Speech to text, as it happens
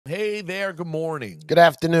Hey there, good morning. Good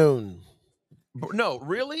afternoon. No,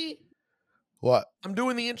 really? What? I'm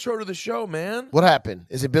doing the intro to the show, man. What happened?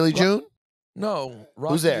 Is it Billy June? No,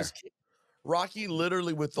 Rocky Who's there? Rocky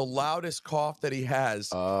literally with the loudest cough that he has.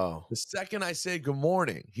 Oh. The second I say good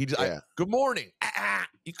morning, good morning.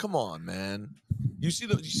 You come on, man. You see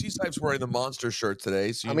Cipha's wearing the monster shirt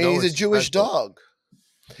today, so I mean, he's a Jewish dog.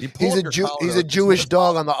 He's a Jewish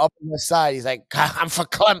dog on the Upper West Side. He's like, I'm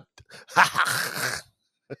verklempt.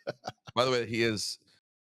 By the way, he is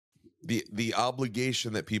the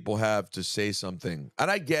obligation that people have to say something,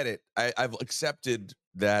 and I get it. I've accepted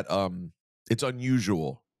that it's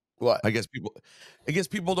unusual. What? I guess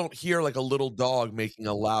people don't hear like a little dog making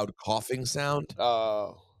a loud coughing sound.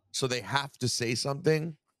 Oh. So they have to say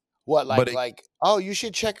something. What? Like, oh, you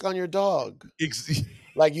should check on your dog. Ex-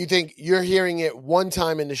 Like, you think you're hearing it one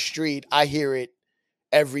time in the street. I hear it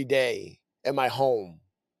every day at my home.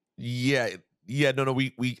 Yeah. No.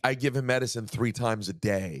 I give him medicine 3 times a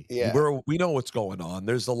day. Yeah. We know what's going on.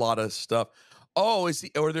 There's a lot of stuff. Oh,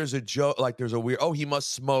 or there's a joke, like there's a weird, oh, he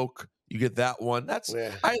must smoke. You get that one. I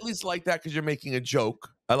at least like that because you're making a joke.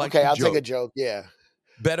 I like Okay, I'll take a joke. Yeah.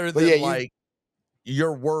 Better than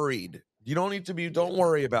you're worried. You don't need to be, don't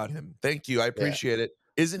worry about him. Thank you. I appreciate it.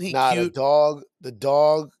 Isn't he cute? The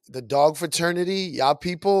dog fraternity, y'all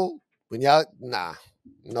people, when y'all, no,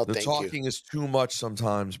 thank you. The talking is too much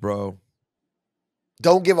sometimes, bro.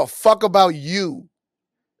 Don't give a fuck about you.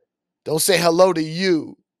 Don't say hello to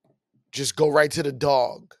you. Just go right to the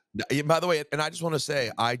dog. By the way, and I just want to say,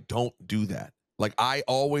 I don't do that. Like, I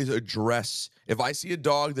always address, if I see a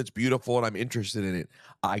dog that's beautiful and I'm interested in it,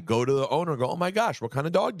 I go to the owner and go, oh my gosh, what kind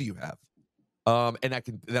of dog do you have? And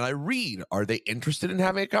then I read, are they interested in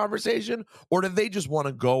having a conversation, or do they just want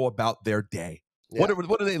to go about their day? Yeah.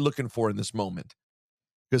 What are they looking for in this moment?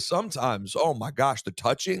 Because sometimes, oh my gosh, the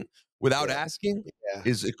touching without asking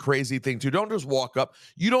is a crazy thing too. Don't just walk up.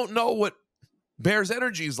 You don't know what Bear's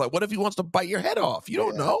energy is like. What if he wants to bite your head off? You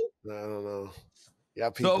don't know. I don't know. Yeah,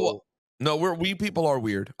 people. No, we people are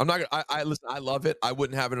weird. I'm not gonna. I listen. I love it. I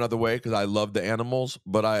wouldn't have it another way because I love the animals.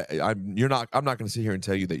 But I'm not going to sit here and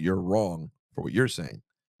tell you that you're wrong for what you're saying.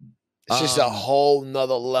 It's just a whole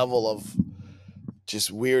nother level of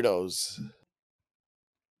just weirdos.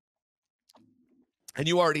 And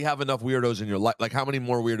you already have enough weirdos in your life. Like, how many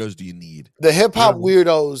more weirdos do you need? The hip hop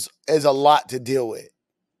weirdos is a lot to deal with.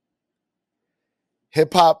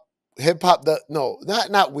 Hip hop,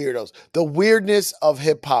 not weirdos. The weirdness of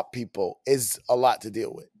hip hop people is a lot to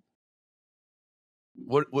deal with.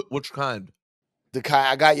 Which kind? The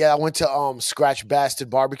kind I went to Scratch Bastard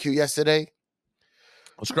Barbecue yesterday.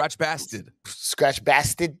 Oh, Scratch Bastard. Scratch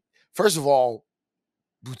Bastard. First of all,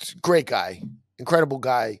 great guy, incredible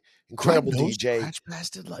guy, incredible DJ. Scratch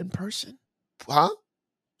Bastard in person? Huh?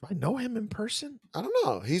 Do I know him in person? I don't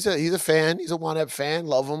know. He's a fan. He's a One-Up fan.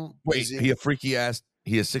 Love him. Wait, he a freaky ass?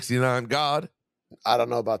 He a 69 god? I don't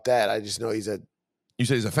know about that. I just know he's a. You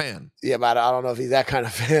say he's a fan? Yeah, but I don't know if he's that kind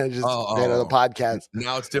of fan. Just a fan of the podcast.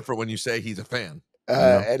 Now it's different when you say he's a fan.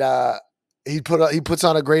 And he puts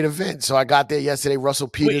on a great event. So I got there yesterday. Russell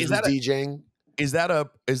Peters was DJing. Is that a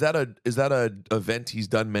event he's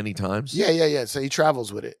done many times? Yeah. So he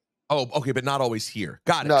travels with it. Oh, okay, but not always here.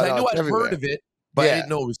 Got it. I knew I'd heard of it, but I didn't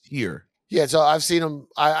know it was here. Yeah, so I've seen him.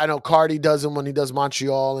 I know Cardi does him when he does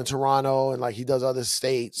Montreal and Toronto, and like he does other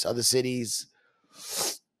states, other cities.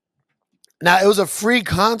 Now, it was a free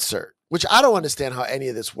concert, which I don't understand how any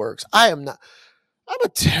of this works. I'm a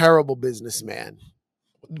terrible businessman.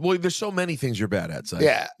 Well, there's so many things you're bad at. So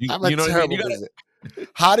yeah, I'm a terrible businessman.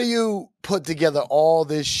 How do you put together all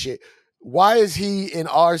this shit? Why is he in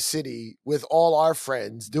our city with all our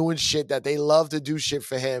friends doing shit that they love to do shit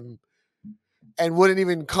for him and wouldn't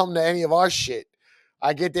even come to any of our shit?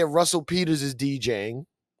 I get there. Russell Peters is DJing.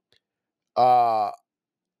 How's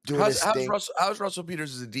Russell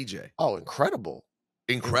Peters as a DJ? Oh, incredible.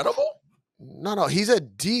 Incredible? No, he's a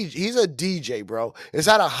DJ, bro. It's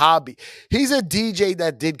not a hobby. He's a DJ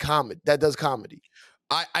that does comedy.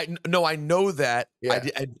 I know that. Yeah.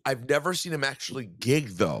 I've never seen him actually gig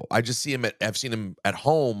though. I've seen him at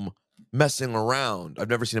home messing around. I've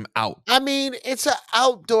never seen him out. I mean, it's an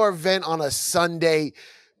outdoor event on a Sunday.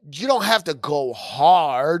 You don't have to go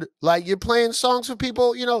hard. Like, you're playing songs for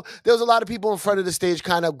people. You know, there was a lot of people in front of the stage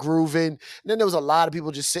kind of grooving. And then there was a lot of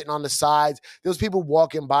people just sitting on the sides. There was people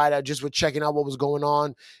walking by that just were checking out what was going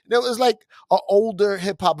on. And it was like an older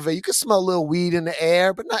hip hop event. You could smell a little weed in the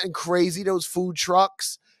air, but nothing crazy. There was food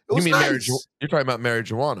trucks. It was nice. You're talking about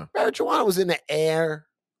marijuana. Marijuana was in the air.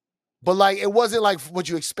 But like it wasn't like what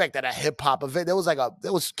you expect at a hip hop event. There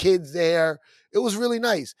was kids there. It was really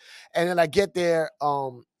nice. And then I get there,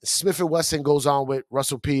 Smith and Wesson goes on with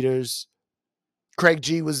Russell Peters. Craig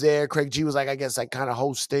G was there. Craig G was like, I guess, like kind of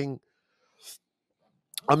hosting.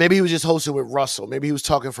 Or maybe he was just hosting with Russell. Maybe he was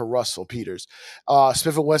talking for Russell Peters.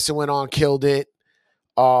 Smith and Wesson went on, killed it.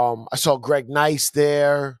 I saw Greg Nice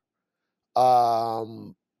there. I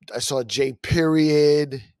saw J.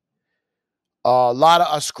 Period. A lot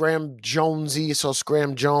of Scram Jonesy. I saw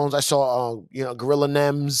Scram Jones. I saw Gorilla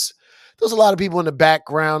Nems. There was a lot of people in the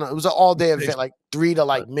background. It was an all day event, like 3 to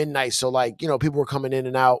like midnight. So like people were coming in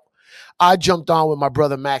and out. I jumped on with my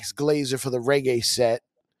brother Max Glazer for the reggae set.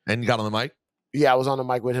 And you got on the mic? Yeah, I was on the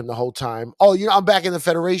mic with him the whole time. Oh, I'm back in the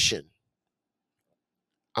Federation.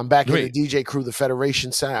 I'm back in the DJ crew, the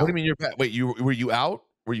Federation Sound. What do you mean you're back? Wait, were you out?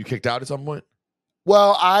 Were you kicked out at some point?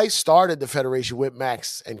 Well, I started the Federation with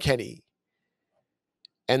Max and Kenny.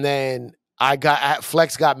 And then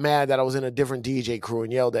Flex got mad that I was in a different DJ crew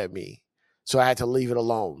and yelled at me. So I had to leave it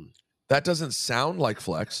alone. That doesn't sound like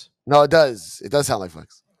Flex. No, it does. It does sound like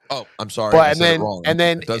Flex. Oh, I'm sorry. But and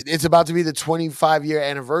then it's about to be the 25-year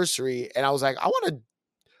anniversary, and I was like, I want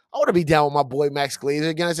to be down with my boy Max Glazer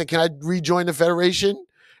again. I said, can I rejoin the Federation?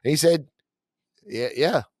 And he said,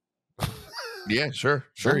 yeah. Yeah, sure,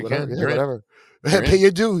 you whatever, can. Yeah, whatever. Pay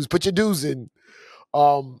your dues. Put your dues in.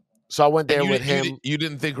 So I went there with him. You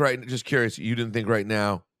didn't think just curious. You didn't think right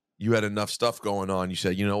now you had enough stuff going on. You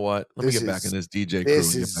said, you know what? Let me get back in this DJ crew.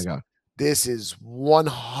 This is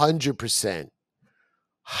 100%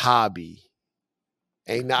 hobby.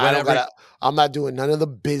 I'm not doing none of the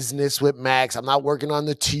business with Max. I'm not working on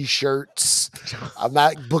the t-shirts. I'm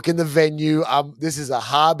not booking the venue. This is a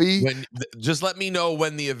hobby. Just let me know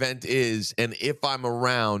when the event is, and if I'm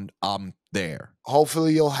around, I'm there.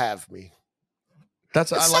 Hopefully you'll have me. I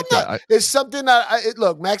like that. It's something that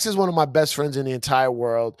look, Max is one of my best friends in the entire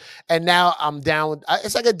world. And now I'm down with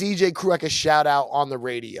it's like a DJ crew I can shout out on the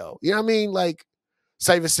radio. You know what I mean? Like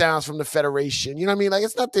Cipha Sounds from the Federation. You know what I mean? Like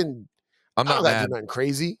it's nothing. I'm not mad. Nothing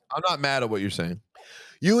crazy. I'm not mad at what you're saying.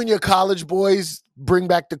 You and your college boys bring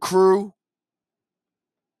back the crew.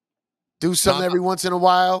 Do something every once in a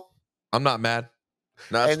while. I'm not mad.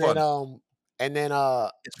 No, it's fun.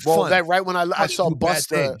 It's fun. Right when I saw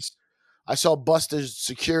Buster. I saw Buster's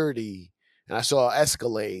security and I saw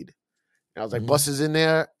Escalade. And I was like, Buster's in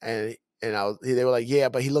there? And they were like, yeah,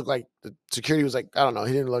 but he looked like the security was like, I don't know.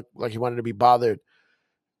 He didn't look like he wanted to be bothered.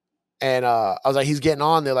 And I was like, he's getting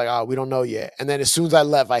on. They're like, oh, we don't know yet. And then as soon as I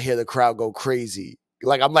left, I hear the crowd go crazy.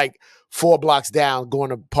 Like I'm like 4 blocks down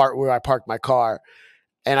going to part where I parked my car.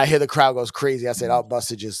 And I hear the crowd goes crazy. I said, oh,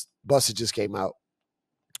 Buster just came out.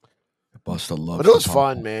 Buster loves But it was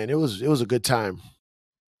fun, man. It was a good time.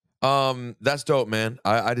 That's dope, man.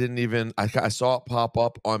 I didn't even I saw it pop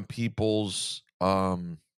up on people's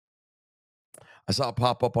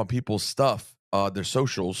stuff, their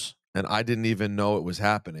socials, and I didn't even know it was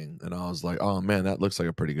happening. And I was like, oh man, that looks like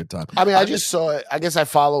a pretty good time. I mean, I just saw it. I guess I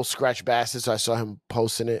follow Scratch Bassett, so I saw him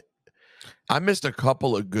posting it. I missed a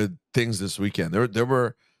couple of good things this weekend. There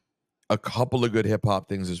were a couple of good hip hop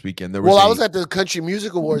things this weekend. I was at the Country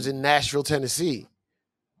Music Awards in Nashville, Tennessee.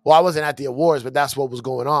 Well, I wasn't at the awards, but that's what was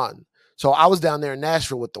going on. So I was down there in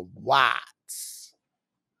Nashville with the Watts.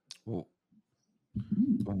 The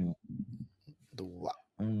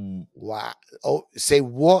Watt. Oh, say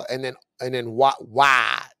what and then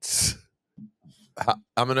Watts.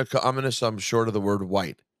 I'm gonna I'm short of the word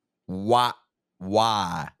white. Why?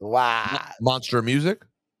 Monster Music?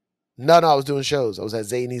 No, I was doing shows. I was at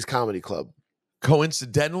Zany's Comedy Club.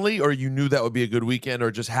 Coincidentally, or you knew that would be a good weekend, or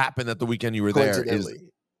it just happened that the weekend you were there?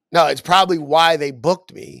 No, it's probably why they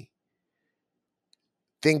booked me,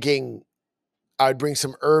 thinking I'd bring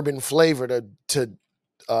some urban flavor to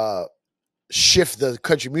shift the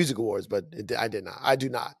Country Music Awards, but I did not. I do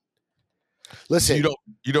not. Listen,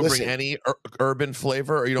 you don't bring any urban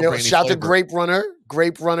flavor, or you don't bring any shout flavor? To Grape Runner.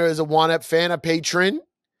 Grape Runner is a Juan fan, a patron.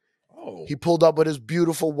 Oh. He pulled up with his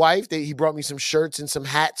beautiful wife. He brought me some shirts and some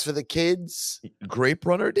hats for the kids. Grape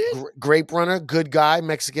Runner did? Grape Runner, good guy,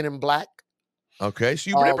 Mexican and black. Okay, so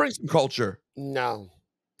you didn't bring some culture. No.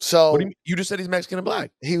 So you just said he's Mexican and black.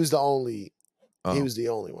 He was the only. Oh. He was the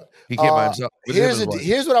only one. He came by himself.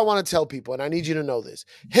 Here's what I want to tell people, and I need you to know this.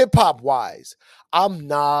 Hip hop wise, I'm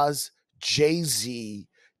Nas, Jay-Z,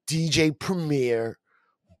 DJ Premier,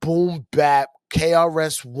 Boom Bap,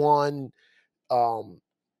 KRS-One,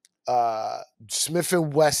 Smith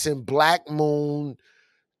and Wesson, Black Moon,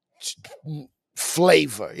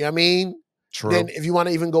 Flavor. You know what I mean? True. Then if you want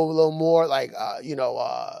to even go a little more, like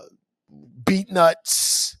Beat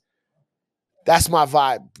Nuts, That's my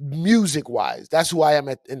vibe, music-wise. That's who I am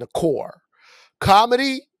in the core.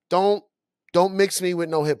 Comedy, don't mix me with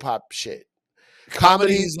no hip-hop shit.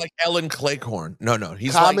 Comedy is like Ellen Claycorn. No,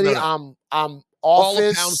 he's comedy, like I'm all of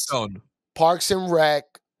Office, Poundstone. Parks and Rec,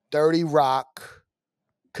 30 Rock,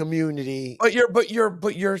 Community. But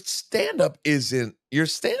your stand-up isn't. Your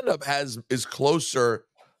stand-up is closer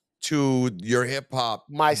to your hip hop.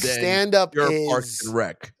 My stand-up your Parks and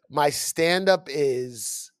Rec. My stand-up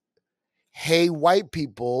is, hey, white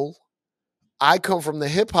people, I come from the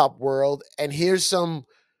hip-hop world, and here's some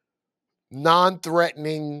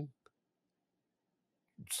non-threatening,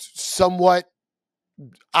 somewhat,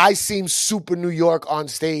 I seem super New York on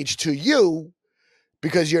stage to you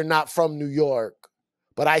because you're not from New York,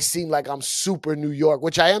 but I seem like I'm super New York,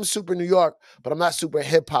 which I am super New York, but I'm not super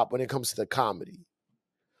hip-hop when it comes to the comedy.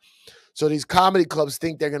 So these comedy clubs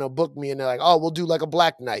think they're going to book me, and they're like, oh, we'll do like a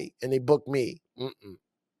black night, and they book me.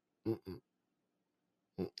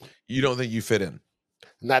 You don't think you fit in?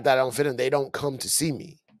 Not that I don't fit in. They don't come to see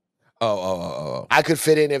me. Oh. I could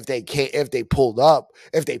fit in if they pulled up,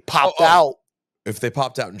 if they popped out. If they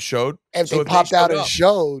popped out and showed? If they popped out and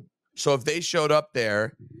showed. So if they showed up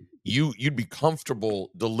there, you'd be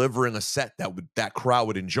comfortable delivering a set that crowd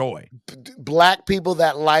would enjoy. Black people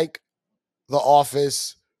that like The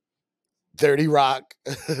Office, 30 Rock,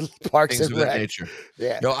 Parks Things and of that Rec. nature.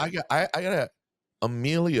 Yeah. Yo, I got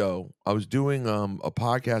Emilio. I was doing a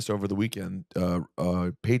podcast over the weekend,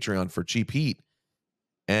 Patreon for Cheap Heat,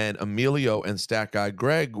 and Emilio and Stat Guy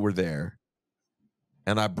Greg were there,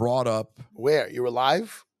 and I brought up where you were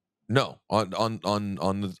live. No, on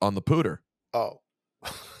the pooter. Oh.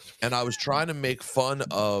 And I was trying to make fun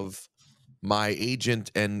of my agent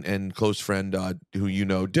and close friend who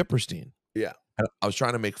Dipperstein. Yeah. And I was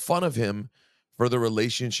trying to make fun of him for the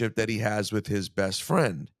relationship that he has with his best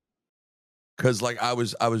friend. Cause like I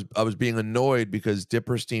was being annoyed because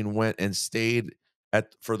Dipperstein went and stayed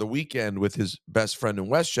for the weekend with his best friend in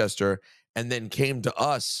Westchester and then came to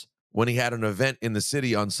us when he had an event in the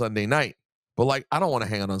city on Sunday night. But like, I don't want to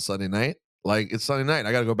hang out on Sunday night. Like, it's Sunday night.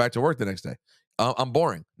 I got to go back to work the next day. I'm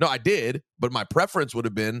boring. No, I did, but my preference would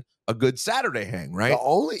have been a good Saturday hang, right?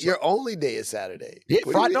 Your only day is Saturday. Yeah,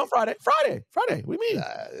 Friday. What do you mean?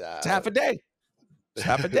 It's half a day. It's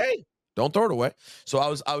half a day. Don't throw it away. So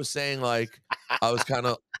I was saying like I was kind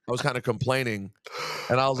of complaining,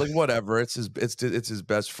 and I was like, whatever. It's his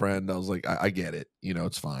best friend. I was like, I get it.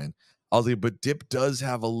 It's fine. I was like, but Dip does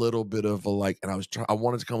have a little bit of a like, and I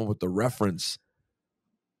wanted to come up with the reference.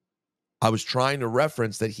 I was trying to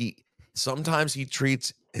reference that sometimes he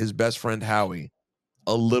treats his best friend Howie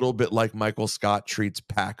a little bit like Michael Scott treats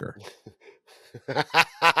Packer.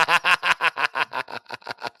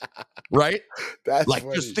 Right? That's like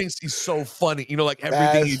funny. Just thinks he's so funny. Like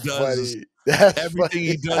everything he does is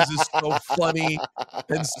so funny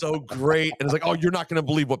and so great. And it's like, oh, you're not gonna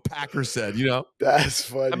believe what Packer said, That's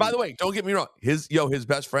funny. And by the way, don't get me wrong, his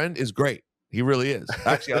best friend is great. He really is.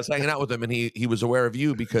 Actually, I was hanging out with him and he was aware of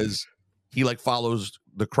you because he like follows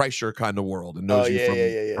the Kreischer kind of world and knows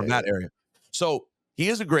you from that area. So he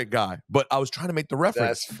is a great guy, but I was trying to make the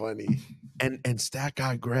reference. That's funny. And Stat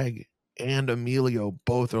Guy Greg and Emilio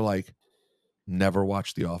both are like, never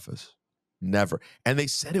watched The Office. Never. And they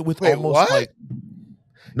said it with almost like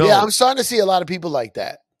no. Yeah, I'm starting to see a lot of people like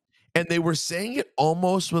that. And they were saying it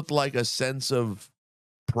almost with like a sense of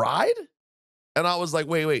pride. And I was like,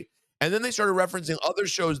 wait. And then they started referencing other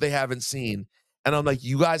shows they haven't seen. And I'm like,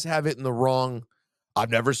 you guys have it in the wrong. I've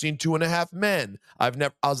never seen 2.5 Men. I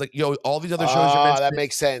was like, yo, all these other shows you're mentioning. That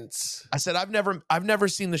makes sense. I said, I've never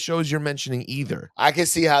seen the shows you're mentioning either. I can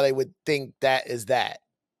see how they would think that is that.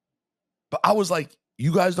 But I was like,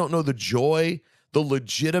 you guys don't know the joy, the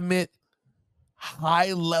legitimate,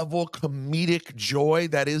 high-level comedic joy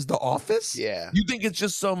that is The Office? Yeah. You think it's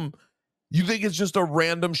just a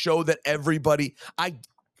random show that everybody,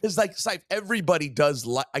 because like everybody does,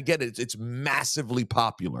 I get it, it's massively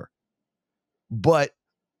popular. But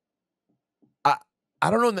I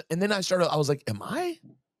don't know. And then I was like, am I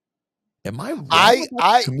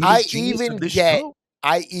I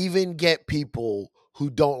even get people who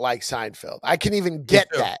don't like Seinfeld. I can even get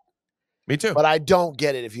that. Me too. But I don't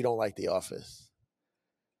get it if you don't like The Office.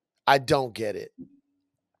 I don't get it.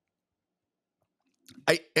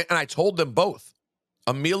 I told them both.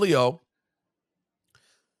 Emilio,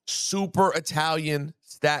 super Italian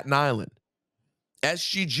Staten Island.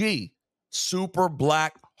 SGG, super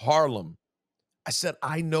black Harlem. I said,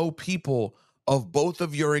 I know people of both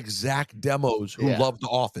of your exact demos who love The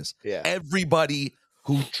Office. Yeah. Everybody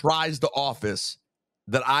who tries The Office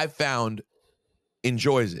that I've found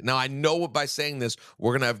enjoys it. Now, I know by saying this,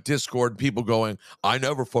 we're going to have Discord people going, I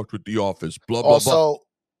never fucked with The Office, blah, blah, blah. Also,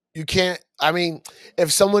 you can't, I mean,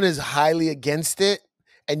 if someone is highly against it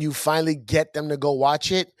and you finally get them to go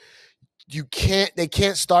watch it, they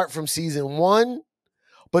can't start from season 1,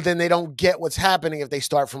 but then they don't get what's happening if they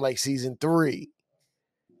start from like season 3.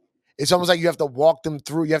 It's almost like you have to walk them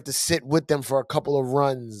through. You have to sit with them for a couple of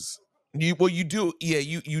runs. You do. Yeah,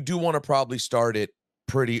 you do want to probably start it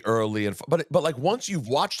pretty early, but like once you've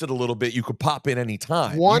watched it a little bit, you could pop in any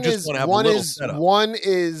time. One is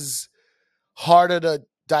harder to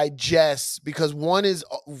digest because one is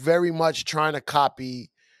very much trying to copy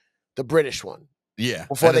the British one. Yeah,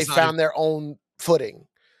 before they found their own footing.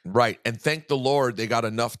 Right, and thank the Lord they got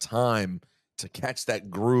enough time to catch that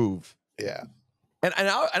groove. Yeah. And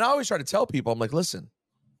I always try to tell people, I'm like, listen,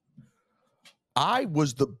 I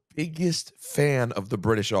was the biggest fan of the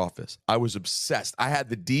British Office. I was obsessed. I had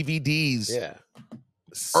the DVDs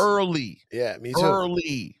early. Yeah, me too.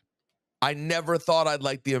 Early. I never thought I'd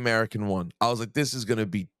like the American one. I was like, this is going to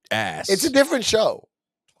be ass. It's a different show.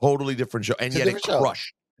 Totally different show. And yet it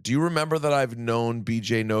crushed. Do you remember that I've known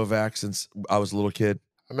BJ Novak since I was a little kid?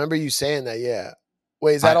 I remember you saying that, yeah.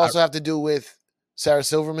 Wait, does that also have to do with Sarah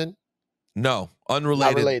Silverman? No,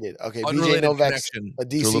 unrelated. Not related. Okay, unrelated BJ Novak's a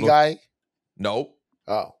DC guy? Nope.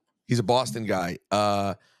 Oh. He's a Boston guy.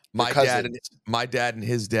 My dad and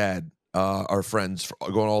his dad are friends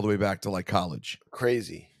going all the way back to like college.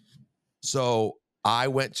 Crazy. So I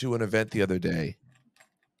went to an event the other day.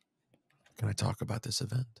 Can I talk about this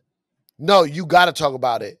event? No, you got to talk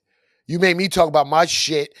about it. You made me talk about my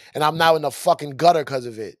shit, and I'm now in the fucking gutter because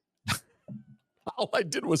of it. All I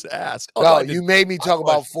did was ask. No, you made me talk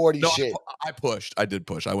about 40 shit. I pushed. I did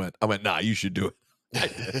push. I went, nah, you should do it.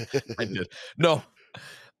 I did. No,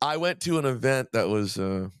 I went to an event that was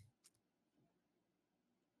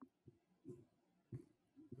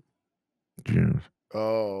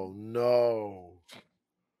oh no.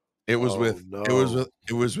 It was with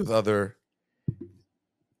other.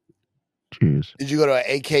 Jeez. Did you go to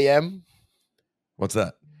an AKM? What's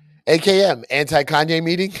that? AKM, anti-Kanye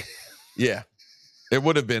meeting? Yeah. It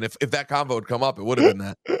would have been if that convo had come up, it would have been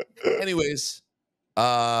that. Anyways,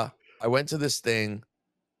 I went to this thing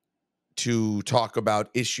to talk about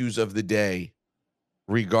issues of the day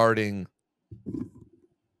regarding.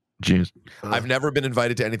 Jeez. I've never been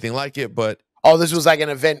invited to anything like it, but this was like an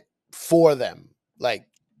event for them. Like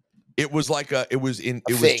it was to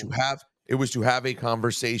have a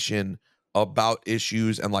conversation about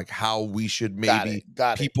issues and like how we should maybe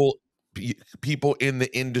people in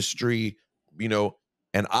the industry,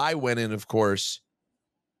 and I went in, of course,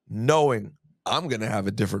 knowing I'm going to have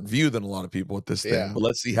a different view than a lot of people at this thing, but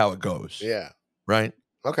let's see how it goes. Yeah. Right.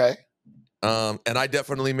 Okay. And I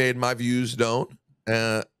definitely made my views known.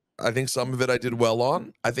 I think some of it I did well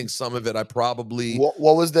on. I think some of it I probably. What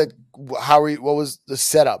was the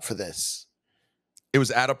setup for this? It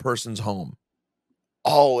was at a person's home.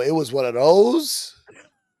 Oh, it was one of those?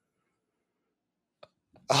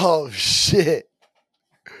 Oh, shit.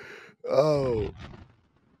 Oh.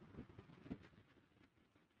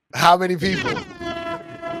 How many people?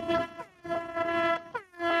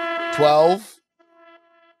 12?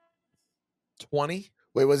 20?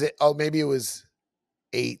 Wait, was it? Oh, maybe it was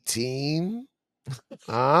 18?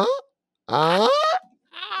 Huh?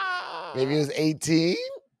 Maybe it was 18?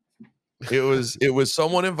 It was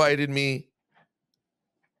someone invited me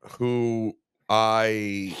who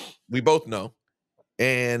we both know,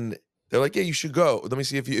 and they're like, yeah, you should go. Let me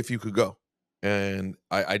see if you could go. And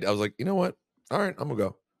I was like, you know what? All right, I'm gonna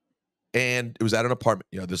go. And it was at an apartment.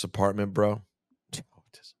 This apartment, bro.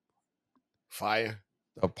 Fire.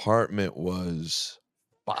 The apartment was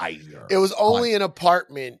fire. It was only an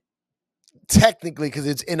apartment, technically, because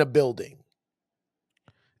it's in a building.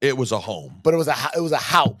 It was a home, but it was a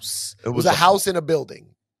house. It was a house in a building.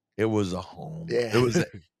 It was a home. Yeah. It was.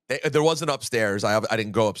 There wasn't upstairs. I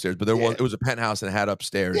didn't go upstairs, but it was a penthouse and it had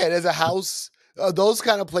upstairs. Yeah, there's a house. Those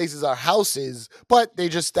kind of places are houses, but they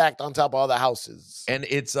just stacked on top of all the houses. And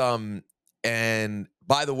it's and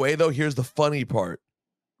by the way, though, here's the funny part.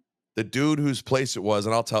 The dude whose place it was,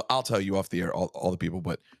 and I'll tell you off the air, all the people,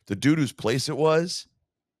 but the dude whose place it was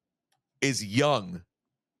is young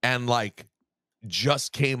and like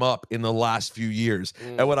just came up in the last few years.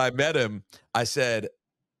 And when I met him, I said,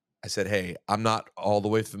 hey, I'm not all the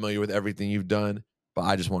way familiar with everything you've done, but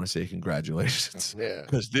I just want to say congratulations. Yeah.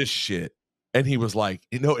 Because this shit. And he was like,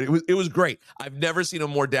 it was great. I've never seen a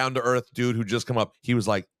more down-to-earth dude who just come up. He was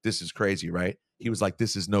like, this is crazy, right? He was like,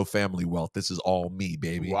 this is no family wealth. This is all me,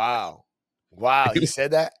 baby. Wow. He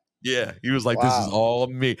said that? Yeah. He was like, this is all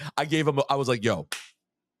me. I was like, yo,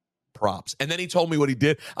 props. And then he told me what he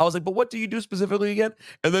did. I was like, but what do you do specifically again?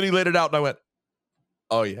 And then he laid it out and I went,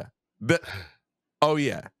 oh yeah. Oh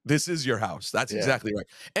yeah, this is your house. That's exactly right.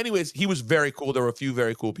 Anyways, he was very cool. There were a few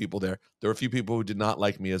very cool people there. There were a few people who did not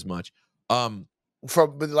like me as much. From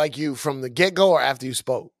the get-go or after you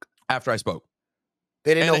spoke? After I spoke.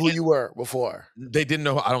 They didn't know who you were before. They didn't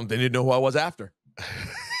know. They didn't know who I was after.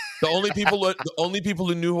 The only people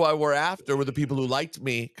who knew who I were after were the people who liked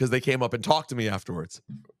me because they came up and talked to me afterwards,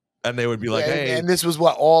 and they would be like, "Hey." And this was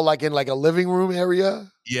what, all like in like a living room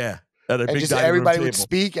area? Yeah, at a big just dining everybody room would table.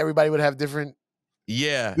 speak. Everybody would have different.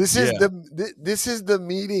 Yeah, this is the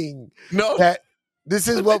meeting. No, this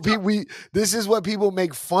is what people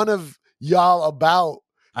make fun of y'all about.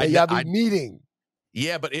 That y'all be meeting.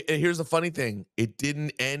 Yeah, but here's the funny thing: it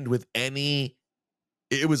didn't end with any.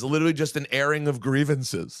 It was literally just an airing of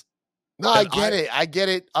grievances. No, I get it. I get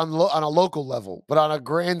it on a local level, but on a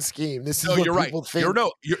grand scheme, this is what people think.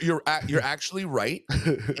 You're actually right,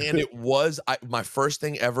 and it was my first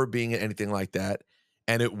thing ever being at anything like that,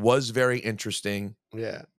 and it was very interesting.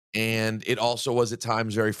 Yeah, and it also was at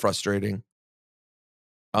times very frustrating.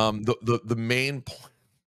 The main point,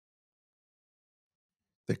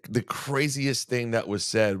 the craziest thing that was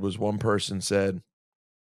said was one person said,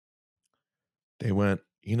 they went,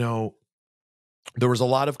 there was a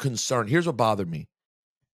lot of concern. Here's what bothered me.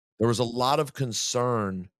 There was a lot of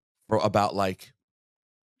concern about like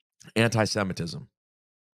anti-Semitism.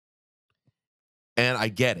 And I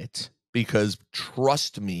get it because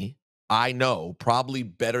trust me, I know probably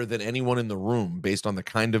better than anyone in the room based on the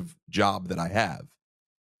kind of job that I have.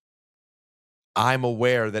 I'm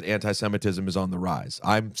aware that anti-Semitism is on the rise.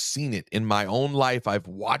 I've seen it in my own life. I've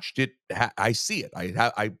watched it. I see it.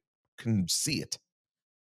 I can see it.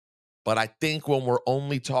 But I think when we're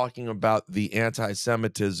only talking about the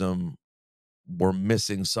anti-Semitism, we're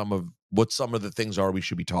missing some of the things are we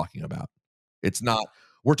should be talking about. It's not,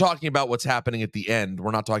 we're talking about what's happening at the end. We're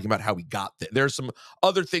not talking about how we got there. There's some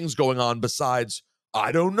other things going on besides,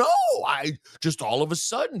 I don't know. I just all of a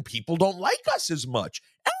sudden people don't like us as much.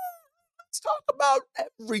 Let's talk about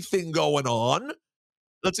everything going on.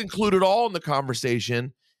 Let's include it all in the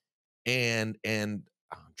conversation. And I'm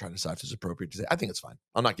trying to decide if this is appropriate to say. I think it's fine.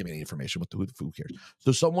 I'm not giving any information. Who cares?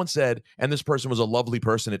 So someone said, and this person was a lovely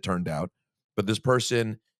person, it turned out, but this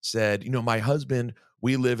person said, my husband,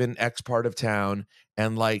 we live in X part of town,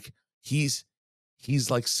 and like he's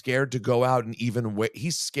like scared to go out and even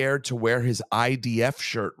he's scared to wear his IDF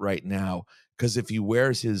shirt right now because if he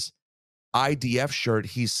wears his IDF shirt,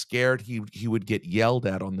 he's scared he would get yelled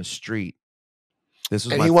at on the street.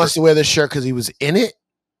 He wants to wear this shirt because he was in it.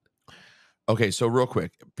 Okay, so real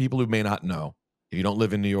quick, people who may not know, if you don't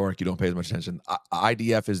live in New York, you don't pay as much attention.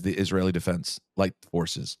 IDF is the Israeli Defense Light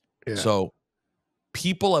Forces. Yeah. So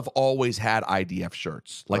people have always had IDF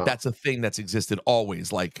shirts. Like that's a thing that's existed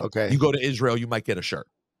always. Like you go to Israel, you might get a shirt.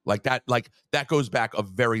 Like that goes back a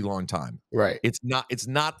very long time. Right. It's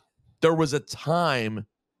not there was a time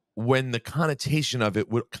when the connotation of it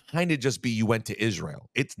would kind of just be you went to Israel.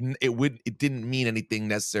 It didn't mean anything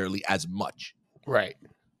necessarily as much. Right.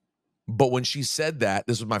 But when she said that,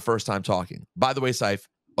 this was my first time talking. By the way, Cipha,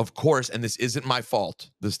 of course, and this isn't my fault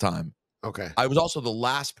this time. Okay. I was also the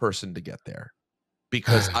last person to get there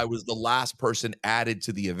because I was the last person added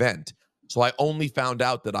to the event. So I only found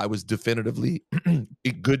out that I was definitively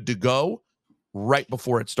good to go right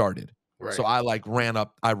before it started. Right. So I ran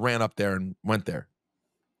up there and went there.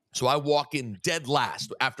 So I walk in dead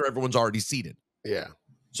last after everyone's already seated. Yeah.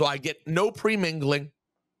 So I get no pre-mingling.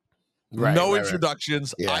 No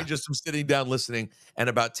introductions. Yeah. I just am sitting down listening. And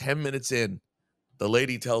about 10 minutes in, the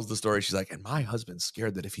lady tells the story. She's like, and my husband's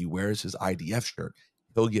scared that if he wears his IDF shirt,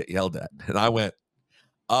 he'll get yelled at. And I went,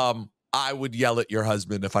 I would yell at your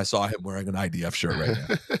husband if I saw him wearing an IDF shirt right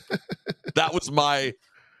now. That was I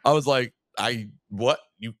was like, what?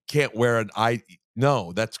 You can't wear an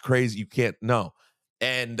no, that's crazy. You can't, no.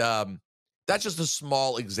 And that's just a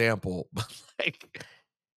small example. Like,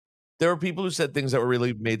 there were people who said things that were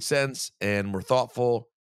really made sense and were thoughtful.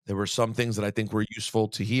 There were some things that I think were useful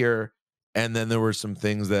to hear. And then there were some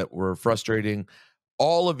things that were frustrating.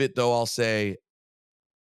 All of it, though, I'll say,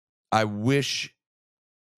 I wish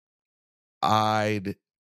I'm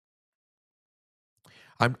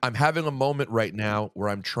having a moment right now where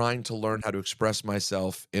I'm trying to learn how to express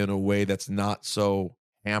myself in a way that's not so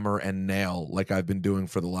hammer and nail like I've been doing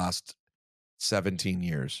for the last 17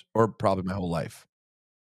 years or probably my whole life.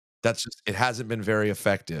 That's just, it hasn't been very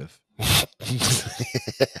effective.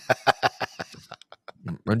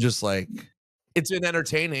 I'm just like, it's been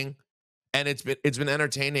entertaining, and it's been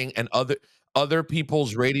entertaining, and other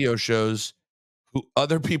people's radio shows,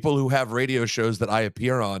 other people who have radio shows that I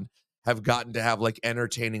appear on have gotten to have like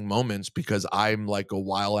entertaining moments because I'm like a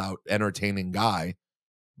wild out entertaining guy.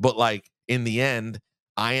 But like in the end,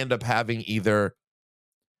 I end up having either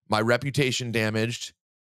my reputation damaged,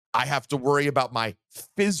 I have to worry about my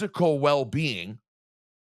physical well-being,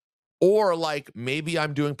 or like maybe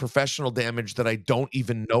I'm doing professional damage that I don't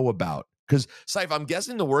even know about. Because Cipha, I'm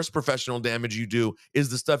guessing the worst professional damage you do is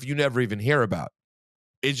the stuff you never even hear about.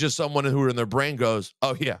 It's just someone who in their brain goes,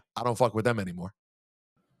 oh yeah, I don't fuck with them anymore.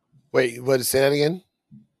 Wait, what? Say that again?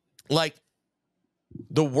 Like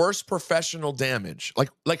the worst professional damage.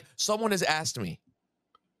 Like someone has asked me,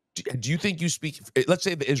 do you think you speak, let's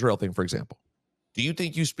say the Israel thing, for example. Do you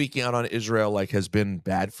think you speaking out on Israel like has been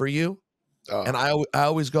bad for you? Oh, And I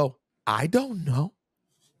always go, I don't know.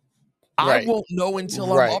 I right. won't know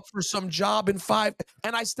until I'm Right. up for some job in 5,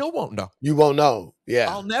 and I still won't know. You won't know. Yeah.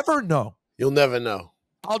 I'll never know. You'll never know.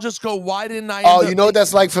 I'll just go, why didn't I Oh, end you up know what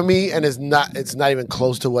that's like for me? And it's not even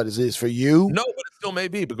close to what it is for you. No, but it still may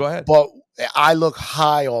be, but go ahead. But I look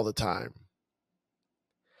high all the time.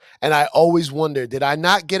 And I always wonder, did I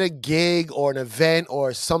not get a gig or an event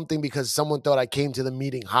or something because someone thought I came to the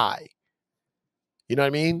meeting high? You know what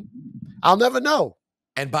I mean? I'll never know.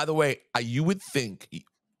 And by the way, you would think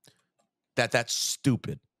that that's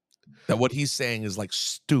stupid. That what he's saying is like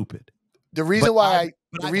stupid. The reason why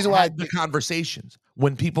the conversations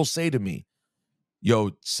when people say to me,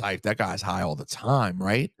 yo, Sype, that guy's high all the time,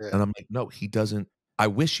 right? Yeah. And I'm like, no, he doesn't. I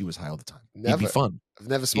wish he was high all the time. Never. He'd be fun. I've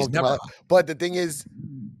never smoked never high. But the thing is,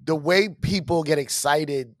 the way people get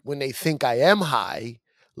excited when they think I am high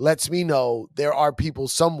lets me know there are people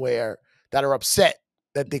somewhere that are upset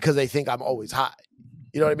that because they think I'm always high.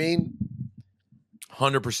 You know what I mean?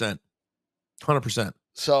 100%. 100%.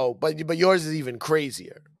 So, but yours is even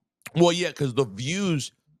crazier. Well, yeah, because the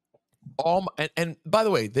views, and by the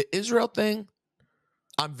way, the Israel thing,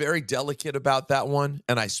 I'm very delicate about that one,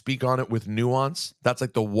 and I speak on it with nuance. That's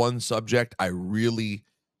like the one subject I really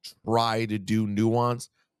try to do nuance.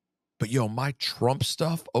 But yo, my Trump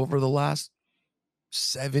stuff over the last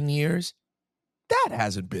 7 years, that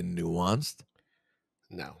hasn't been nuanced.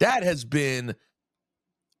 No. That has been,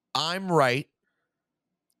 I'm right,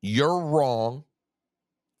 you're wrong.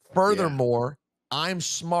 Furthermore, I'm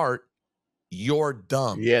smart, you're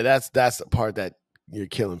dumb. Yeah, that's the part that you're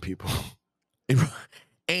killing people.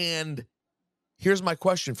 And here's my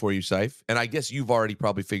question for you, Syfe. And I guess you've already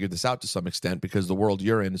probably figured this out to some extent because the world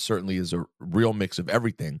you're in certainly is a real mix of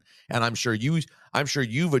everything. And I'm sure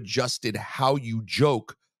you've adjusted how you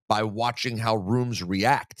joke by watching how rooms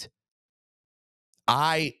react.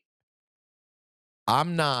 I'm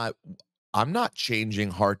not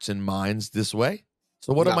changing hearts and minds this way.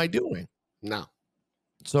 So what am I doing? No.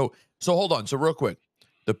 So hold on. So real quick,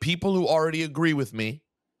 the people who already agree with me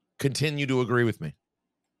continue to agree with me.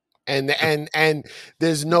 And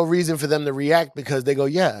there's no reason for them to react because they go,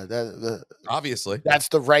 yeah, obviously that's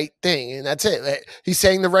the right thing, and that's it. He's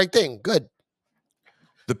saying the right thing. Good.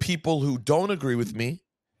 The people who don't agree with me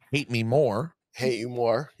hate me more. Hate you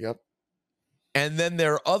more. Yep. And then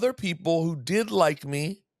there are other people who did like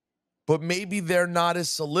me, but maybe they're not as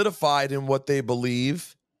solidified in what they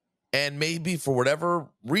believe, and maybe for whatever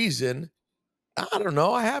reason, I don't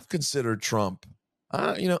know, I have considered Trump.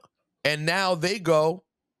 And now they go,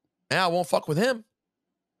 I won't fuck with him.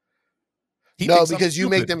 No, because you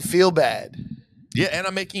make them feel bad. Yeah, and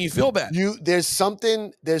I'm making you feel bad. There's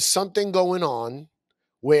something going on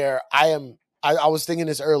where I was thinking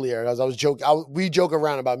this earlier as I was joking. We joke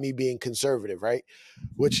around about me being conservative, right?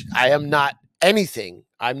 Which I am not anything.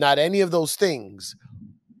 I'm not any of those things.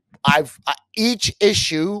 Each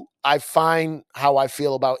issue, I find how I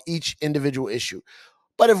feel about each individual issue.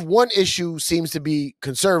 But if one issue seems to be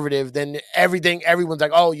conservative, then everyone's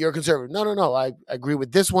like, oh, you're conservative. No. I agree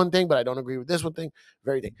with this one thing, but I don't agree with this one thing.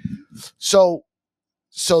 Very thing. So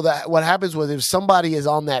that what happens was if somebody is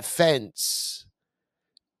on that fence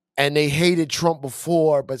and they hated Trump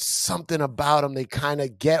before, but something about him they kind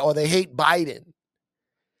of get, or they hate Biden.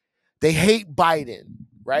 They hate Biden,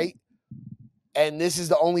 right? And this is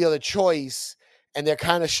the only other choice. And they're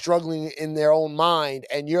kind of struggling in their own mind.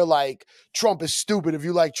 And you're like, Trump is stupid. If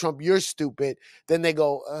you like Trump, you're stupid. Then they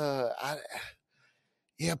go,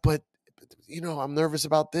 yeah, but I'm nervous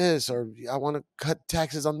about this, or I want to cut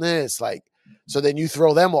taxes on this. Like, so then you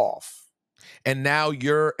throw them off. And now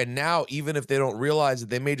even if they don't realize it,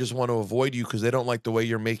 they may just want to avoid you because they don't like the way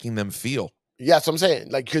you're making them feel. Yeah, that's what I'm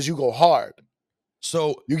saying. Like, because you go hard.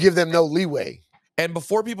 So you give them no leeway. And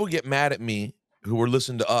before people get mad at me who were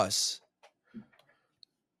listening to us,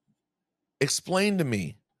 explain to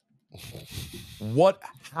me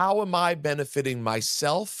how am I benefiting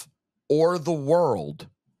myself or the world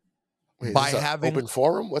Wait, is by this a having open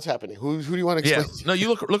forum? What's happening? Who do you want to yeah. explain? No, you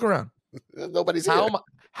look around. Nobody's How here.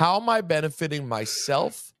 how am I benefiting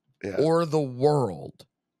myself Yeah. or the world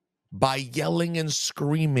by yelling and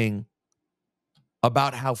screaming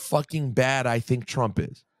about how fucking bad I think Trump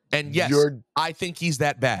is? And yes, I think he's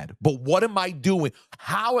that bad. But what am I doing?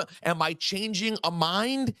 How am I changing a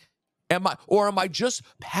mind? Am I just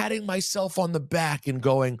patting myself on the back and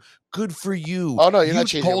going, "Good for you. Oh no, you're You not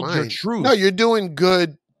changing your told your mind. truth." No, you're doing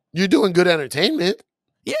good. You're doing good entertainment.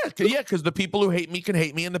 Yeah, because the people who hate me can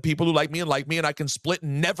hate me, and the people who like me, and I can split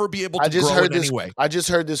and never be able to I just grow heard in this. any way. I just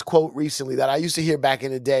heard this quote recently that I used to hear back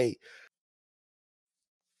in the day.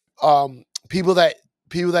 People that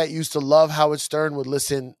used to love Howard Stern would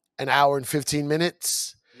listen an hour and 15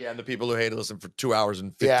 minutes. Yeah, and the people who hate it listen for 2 hours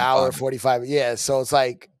and 55. Yeah, hour 45. Yeah, so it's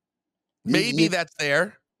like Maybe that's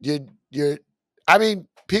there. You're. I mean,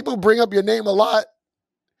 people bring up your name a lot.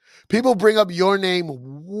 People bring up your name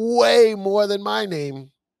way more than my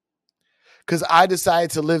name because I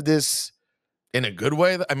decided to live this In a good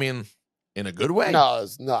way? I mean, in a good way? No,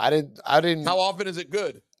 I didn't. How often is it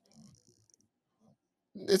good?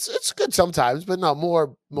 It's good sometimes, but no,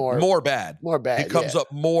 more bad. More bad. It comes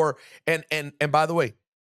up more. And by the way,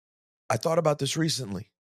 I thought about this recently.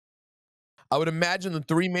 I would imagine the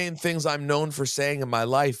 3 main things I'm known for saying in my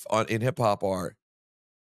life in hip hop are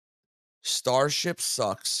Starship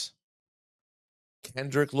sucks,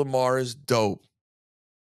 Kendrick Lamar is dope,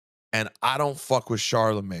 and I don't fuck with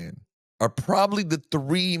Charlemagne are probably the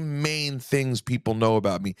 3 main things people know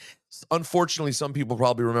about me. Unfortunately, some people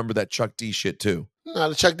probably remember that Chuck D shit too. No,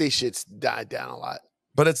 the Chuck D shit's died down a lot.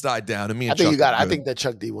 But it's died down. And me and I think Chuck you got it. I think that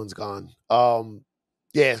Chuck D one's gone.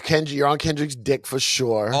 Yeah, Kendrick, you're on Kendrick's dick for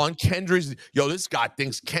sure. On Kendrick's, this guy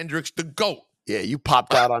thinks Kendrick's the GOAT. Yeah, you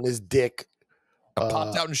popped out on his dick. I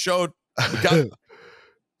popped out and showed. Yeah,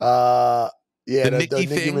 the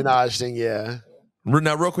Nicki Minaj thing, yeah.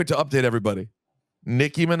 Now, real quick to update everybody.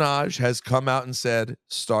 Nicki Minaj has come out and said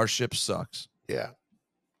Starship sucks. Yeah.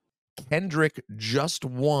 Kendrick just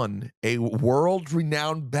won a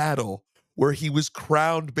world-renowned battle where he was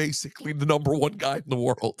crowned basically the #1 guy in the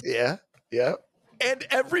world. Yeah, yeah. And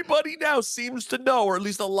everybody now seems to know, or at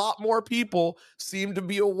least a lot more people seem to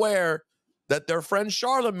be aware that their friend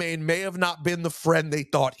Charlemagne may have not been the friend they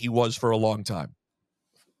thought he was for a long time.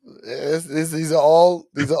 These are all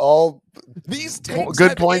these takes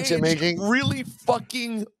good points you're making really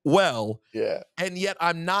fucking well. Yeah. And yet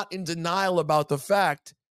I'm not in denial about the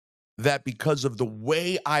fact that because of the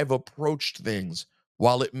way I've approached things,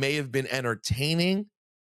 while it may have been entertaining,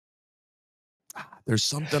 there's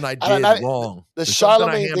something I did wrong. The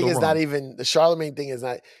Charlemagne thing is not even the Charlemagne thing is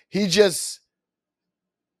not. He's just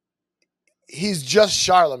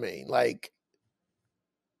Charlemagne. Like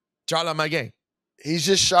Charlemagne. He's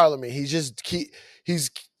just Charlemagne.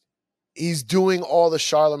 He's doing all the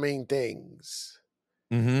Charlemagne things.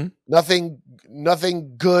 Mm-hmm. Nothing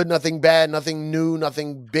good, nothing bad, nothing new,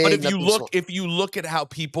 nothing big. But if you look at how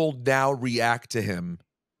people now react to him,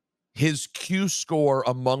 his Q score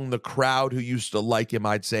among the crowd who used to like him,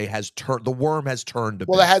 I'd say, the worm has turned a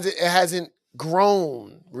bit. It hasn't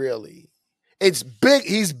grown really. It's big.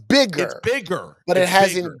 He's bigger. It's bigger, but it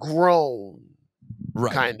hasn't grown.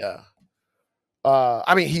 Right. Kinda.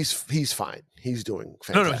 I mean, he's fine. He's doing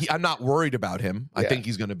fantastic. No, I'm not worried about him. I think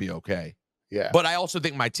he's going to be okay. Yeah. But I also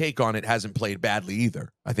think my take on it hasn't played badly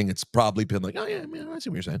either. I think it's probably been like, oh yeah, I see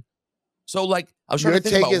what you're saying. So like, I was trying to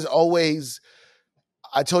think your take is always.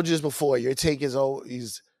 I told you this before. Your take is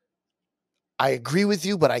always. I agree with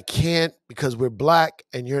you, but I can't because we're black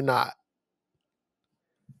and you're not.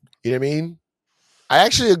 You know what I mean? I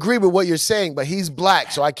actually agree with what you're saying, but he's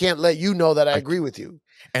black, so I can't let you know that I agree with you.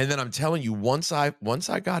 And then I'm telling you, once I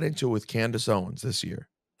got into it with Candace Owens this year,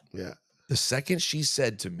 yeah, the second she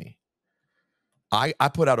said to me, I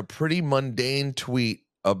put out a pretty mundane tweet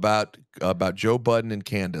about Joe Budden and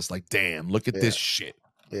Candace, like, damn, look at this shit.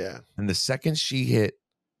 Yeah. And the second she hit,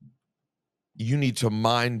 you need to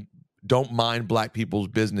don't mind black people's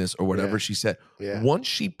business or whatever she said. Yeah. Once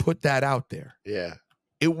she put that out there,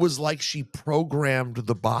 it was like she programmed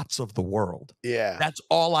the bots of the world. Yeah. That's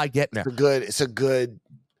all I get now.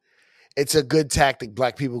 It's a good tactic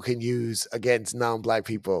black people can use against non-black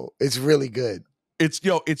people. It's really good.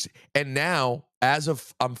 And now, as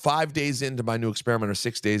of I'm 5 days into my new experiment, or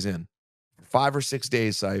 6 days in, 5 or 6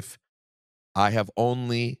 days, Cipha, I have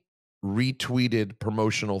only retweeted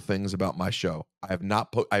promotional things about my show. I have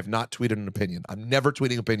not tweeted an opinion. I'm never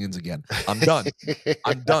tweeting opinions again. I'm done.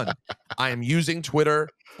 I'm done. I am using Twitter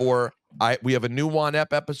we have a new Juan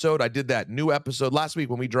Ep episode. I did that new episode last week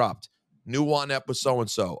when we dropped. New Juan Ep with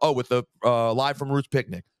so-and-so. Oh, with the live from Roots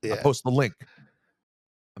Picnic. I post the link.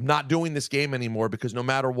 I'm not doing this game anymore because no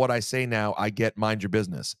matter what I say now, I get mind your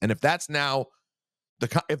business. And if that's now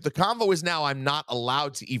if the convo is now I'm not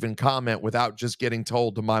allowed to even comment without just getting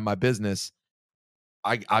told to mind my business,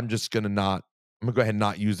 I'm just gonna not. I'm gonna go ahead and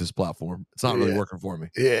not use this platform. It's not really working for me.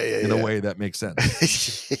 In a way that makes sense.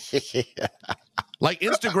 Like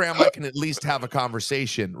Instagram, I can at least have a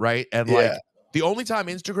conversation, right? And like the only time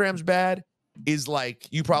Instagram's bad is like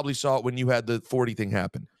you probably saw it when you had the 40 thing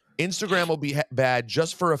happen. Instagram will be bad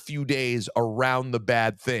just for a few days around the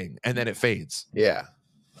bad thing, and then it fades. Yeah.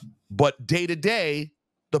 But day to day,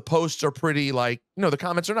 the posts are pretty like, the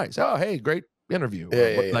comments are nice. Oh, hey, great interview.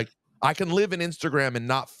 Like I can live in Instagram and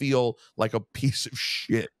not feel like a piece of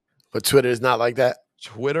shit. But Twitter is not like that.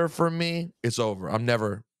 Twitter for me, it's over. I'm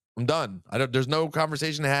done. There's no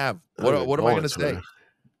conversation to have. What am I going to say?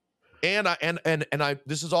 And I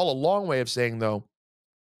this is all a long way of saying though,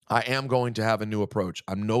 I am going to have a new approach.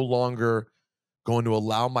 I'm no longer going to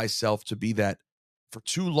allow myself to be that. For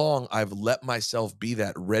too long, I've let myself be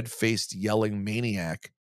that red-faced yelling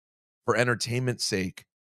maniac for entertainment's sake.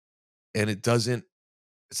 And it's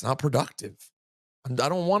not productive. I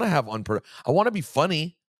don't want to have I want to be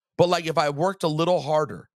funny, but like if I worked a little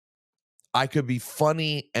harder, I could be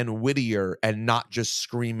funny and wittier and not just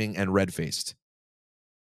screaming and red-faced.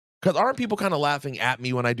 Because aren't people kind of laughing at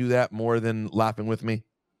me when I do that more than laughing with me?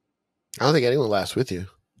 I don't think anyone laughs with you.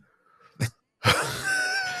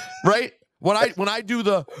 Right? When I do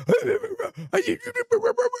the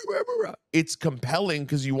it's compelling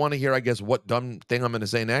because you want to hear, I guess, what dumb thing I'm going to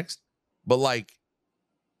say next. But like,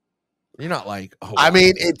 you're not like, oh. I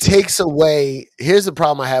mean, it takes away. Here's the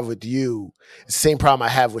problem I have with you. The same problem I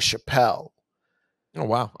have with Chappelle. Oh,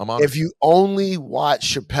 wow. I'm on. If you only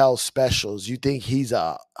watch Chappelle specials, you think he's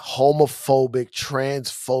a homophobic,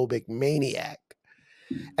 transphobic maniac.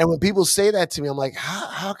 And when people say that to me, I'm like,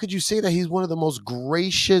 how could you say that? He's one of the most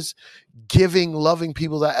gracious, giving, loving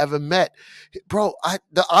people that I ever met. Bro,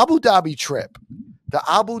 the Abu Dhabi trip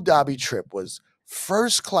was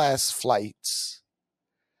first class flights.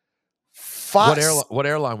 What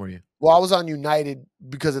airline were you? Well, I was on United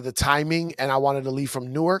because of the timing, and I wanted to leave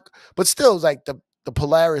from Newark. But still, it was like the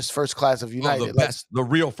Polaris first class of United. The best, the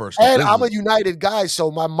real first class. And I'm a United guy,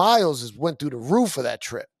 so my miles went through the roof for that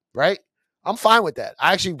trip, right? I'm fine with that.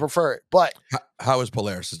 I actually prefer it. But how is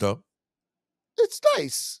Polaris? Is dope? It's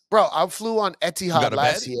nice. Bro, I flew on Etihad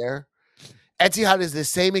last year. Etihad is the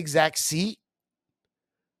same exact seat.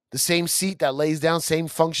 The same seat that lays down, same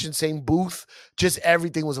function, same booth. Just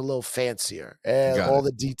everything was a little fancier. And all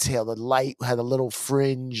the detail, the light had a little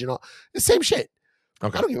fringe and all. The same shit.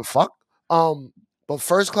 Okay. I don't give a fuck. But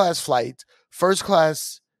first class flight, first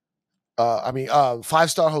class,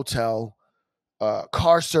 5-star hotel,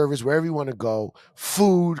 car service, wherever you want to go,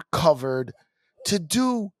 food covered, to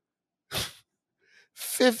do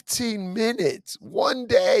 15 minutes one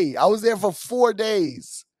day. I was there for 4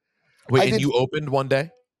 days. Wait, and you opened one day?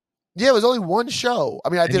 Yeah, it was only one show. I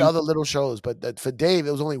mean, I did other little shows, but for Dave,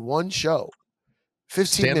 it was only one show.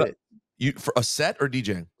 15 minutes. You for a set or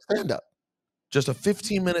DJing? Stand up. Just a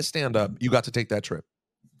 15-minute stand up. You got to take that trip,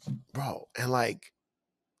 bro, and like,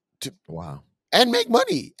 wow, and make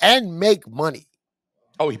money.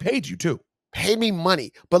 Oh, he paid you too. Paid me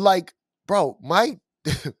money, but like, bro, my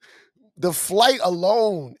the flight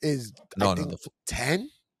alone is 10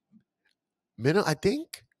 minutes. I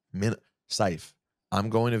think Cipha. I'm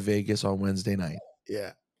going to Vegas on Wednesday night.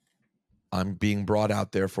 Yeah. I'm being brought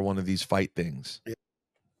out there for one of these fight things. Yeah.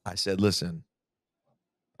 I said, listen,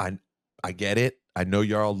 I get it. I know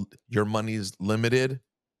your money is limited.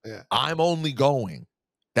 Yeah. I'm only going.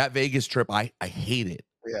 That Vegas trip, I hate it.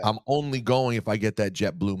 Yeah. I'm only going if I get that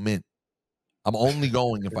JetBlue Mint. I'm only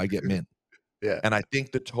going if I get Mint. Yeah. And I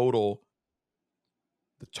think the total's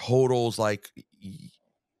like,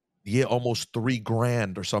 almost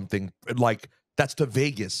 $3,000 or something. Like, that's to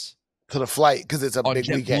Vegas. To the flight, because it's a big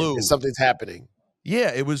weekend. Something's happening.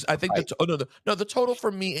 Yeah, it was. I think the total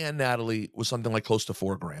for me and Natalie was something like close to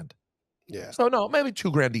 $4,000. Yeah. So no, maybe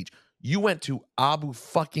 $2,000 each. You went to Abu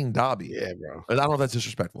fucking Dhabi. Yeah, bro. I don't know if that's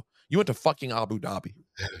disrespectful. You went to fucking Abu Dhabi.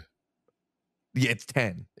 Yeah, it's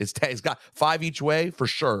 10. It's 10. It's got 5 each way for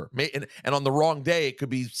sure. And on the wrong day, it could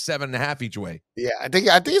be 7.5 each way. Yeah, I think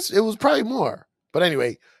it was probably more. But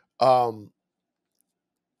anyway, the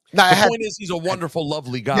point is, he's a wonderful,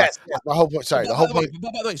 lovely guy. Yes, the whole point. Sorry, the whole point. By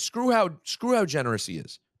the way, screw how generous he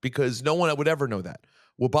is, because no one would ever know that.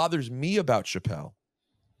 What bothers me about Chappelle,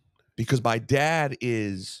 because my dad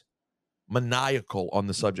is maniacal on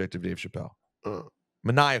the subject of Dave Chappelle.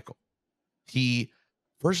 Maniacal.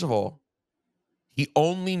 First of all, he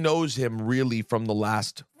only knows him really from the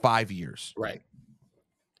last 5 years. Right.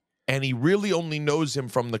 and he really only knows him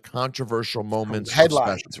from the controversial moments.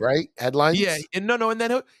 Headlines, right? Headlines. Yeah, and and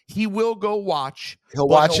then he will go watch. He'll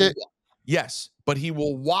watch it. Yes, but he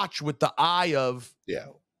will watch with the eye of,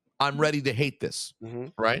 I'm ready to hate this,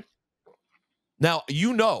 right? Now,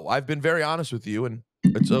 I've been very honest with you, and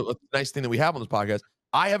it's a nice thing that we have on this podcast.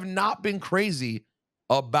 I have not been crazy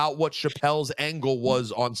about what Chappelle's angle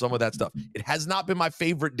was on some of that stuff. It has not been my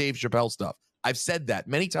favorite Dave Chappelle stuff. I've said that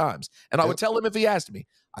many times, and I would tell him if he asked me.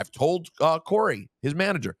 I've told Corey, his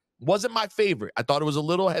manager, wasn't my favorite. I thought it was a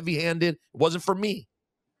little heavy-handed. It wasn't for me.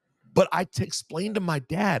 But I explained to my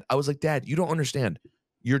dad, I was like, Dad, you don't understand.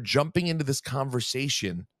 You're jumping into this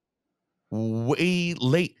conversation way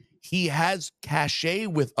late. He has cachet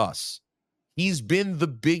with us. He's been the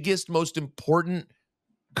biggest, most important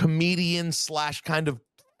comedian / kind of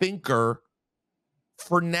thinker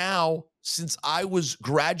for now since I was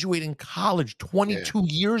graduating college 22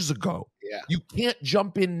 years ago. You can't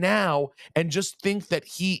jump in now and just think that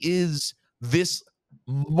he is this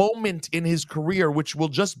moment in his career, which will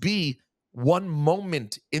just be one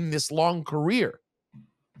moment in this long career.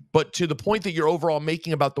 But to the point that you're overall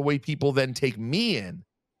making about the way people then take me in,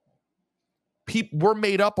 we're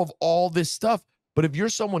made up of all this stuff. But if you're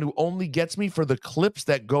someone who only gets me for the clips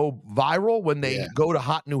that go viral when they go to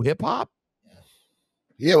hot new hip hop.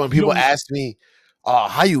 Yeah, when people ask me,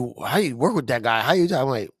 how you work with that guy? I'm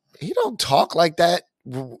like, he don't talk like that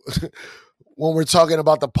when we're talking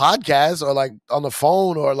about the podcast or like on the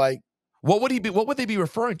phone or like. What would they be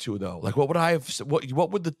referring to though? Like, what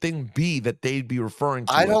would the thing be that they'd be referring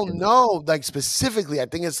to? I don't know. Like specifically, I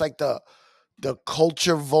think it's like the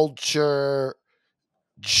culture vulture,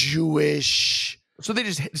 Jewish. So they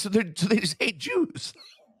just hate Jews.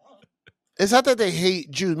 It's not that they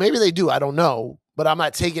hate Jews. Maybe they do. I don't know. But I'm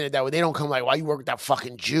not taking it that way. They don't come like, why you work with that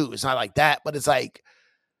fucking Jew? It's not like that. But it's like,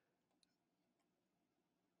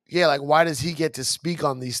 like, why does he get to speak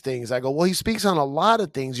on these things? I go, well, he speaks on a lot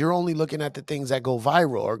of things. You're only looking at the things that go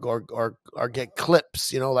viral or get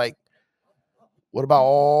clips, like, what about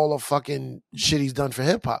all the fucking shit he's done for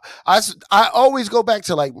hip hop? I always go back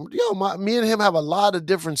to like, me and him have a lot of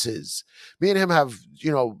differences. Me and him have,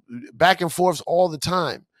 back and forths all the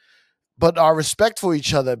time. But our respect for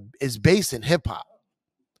each other is based in hip hop.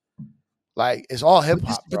 Like, it's all hip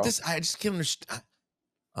hop. But this, I just can't understand.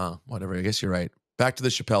 Whatever. I guess you're right. Back to the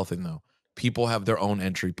Chappelle thing, though. People have their own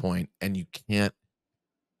entry point, and you can't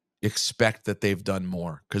expect that they've done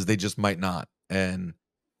more because they just might not. And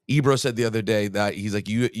Ebro said the other day that he's like,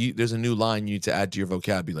 there's a new line you need to add to your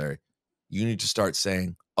vocabulary. You need to start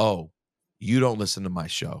saying, "Oh, you don't listen to my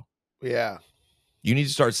show." Yeah. You need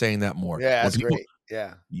to start saying that more. Yeah, that's great.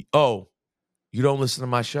 Yeah. Oh, you don't listen to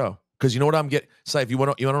my show. Because you know what I'm getting? If you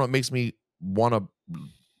want to know what makes me want to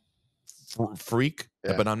freak,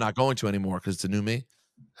 but I'm not going to anymore because it's a new me.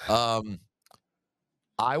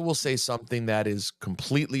 I will say something that is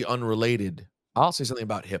completely unrelated. I'll say something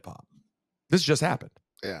about hip hop. This just happened.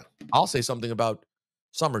 Yeah. I'll say something about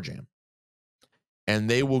Summer Jam. And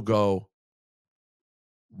they will go,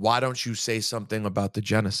 why don't you say something about the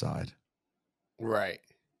genocide? Right.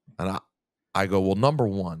 And I go, well, number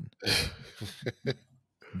one,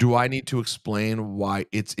 do I need to explain why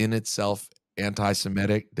it's in itself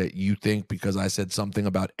anti-Semitic that you think because I said something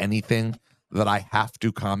about anything that I have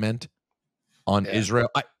to comment on Israel?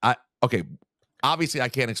 Okay, obviously I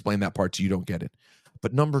can't explain that part to you, don't get it.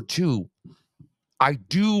 But number two, I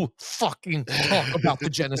do fucking talk about the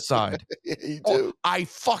genocide. Yeah, you do. I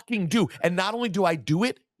fucking do. And not only do I do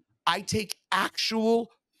it, I take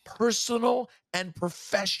actual personal and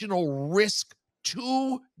professional risk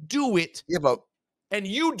to do it. Yeah, but and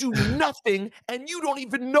you do nothing, and you don't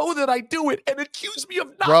even know that I do it, and accuse me of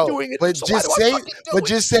not doing it. But so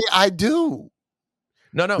just say I do.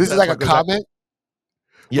 No. This is like a comment.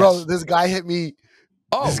 Yes. Bro, this guy hit me.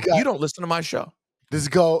 Oh, you don't listen to my show. This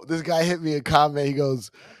guy hit me a comment. He goes,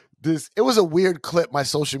 it was a weird clip my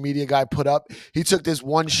social media guy put up. He took this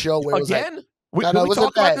one show where it was again. Like, we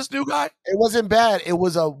talk about this new guy? It wasn't bad. It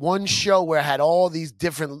was a one show where it had all these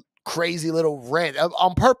different crazy little rant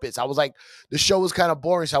on purpose. I was like, the show was kind of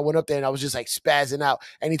boring, so I went up there and I was just like spazzing out.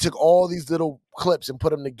 And he took all these little clips and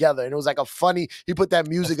put them together, and it was like he put that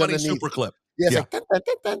music underneath. Super clip. Yeah, it's like dun, dun,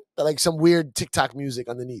 dun, dun, like some weird TikTok music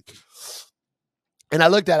underneath. And I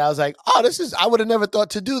looked at it, I was like, I would have never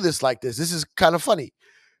thought to do this like this. This is kind of funny.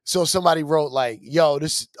 So somebody wrote like, yo,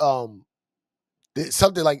 this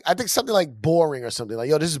something like, I think something like boring or something like,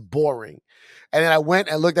 yo, this is boring. And then I went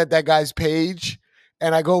and looked at that guy's page,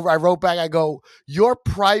 and I wrote back, I go, your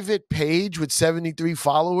private page with 73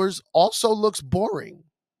 followers also looks boring.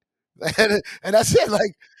 And I said,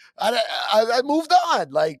 like, I moved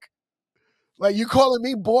on. Like Like, you calling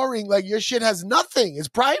me boring? Like, your shit has nothing. It's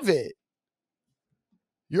private.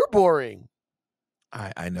 You're boring.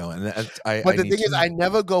 I know, and But the thing is, I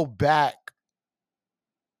never go back.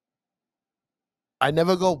 I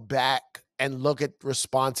never go back and look at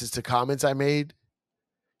responses to comments I made.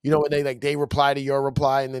 You know, when they reply to your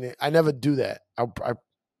reply, and then I never do that. I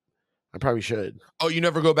probably should. Oh, you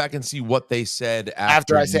never go back and see what they said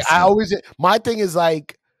After I say, I always, my thing is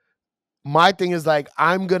like,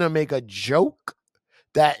 I'm gonna make a joke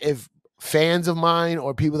that if fans of mine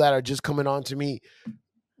or people that are just coming on to me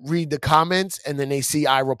read the comments and then they see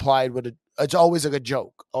I replied with it's always like a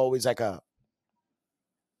joke, always like a.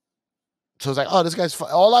 So it's like, oh, this guy's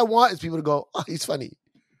funny. All I want is people to go, oh, he's funny.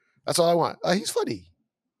 That's all I want. Oh, he's funny.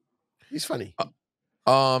 He's funny.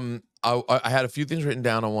 I had a few things written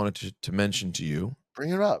down I wanted to mention to you. Bring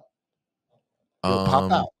it up.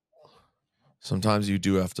 Pop out. Sometimes you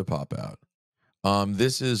do have to pop out.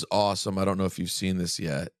 This is awesome. I don't know if you've seen this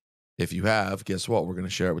yet. If you have, guess what? We're going to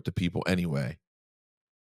share it with the people anyway.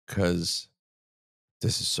 Because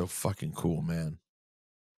this is so fucking cool, man.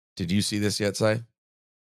 Did you see this yet, Sai?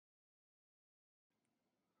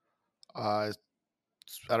 I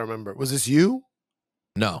don't remember. Was this you?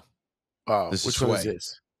 No. Oh, this which is one is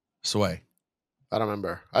this? Sway. I don't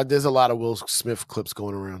remember. There's a lot of Will Smith clips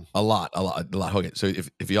going around. A lot. Okay, so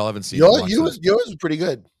if y'all haven't seen yours is pretty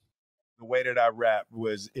good. The way that I rap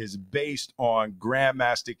is based on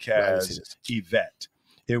Grandmaster Caz Yvette.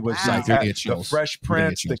 It was like the Fresh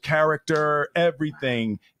Prince, the character,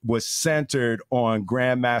 everything was centered on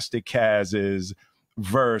Grandmaster Caz's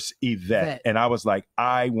verse Yvette. And I was like,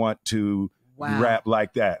 I want to rap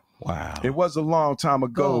like that. Wow. It was a long time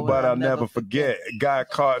ago, but I'll never forget. Got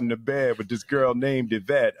caught in the bed with this girl named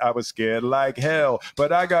Yvette. I was scared like hell,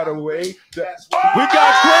 but I got away. We got Grandmaster.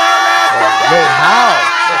 Wait,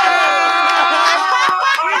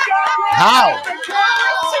 how?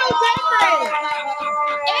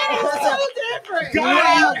 Got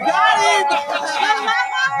it.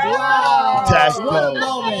 Wow. That's good.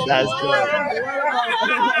 That's good.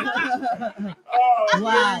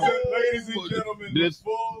 Wow. Ladies and gentlemen, this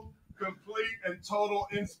full, complete, and total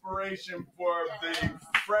inspiration for the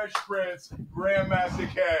Fresh Prince Grandmaster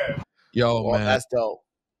Caz. Yo, man. That's dope.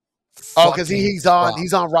 Oh, because he's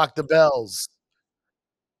on Rock the Bells.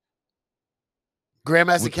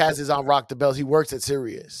 Grandmaster Caz is on Rock the Bells. He works at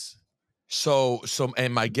Sirius. So,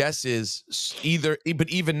 and my guess is but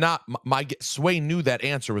even not, Sway knew that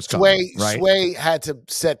answer was coming. Sway had to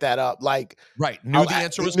set that up. Like, knew the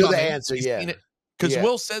answer was coming. Knew the answer, yeah. Because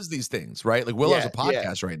Will says these things, right? Like, Will has a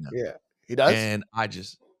podcast right now. Yeah, he does. And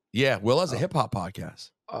Will has a hip hop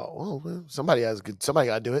podcast. Oh, well, somebody got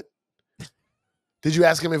to do it. Did you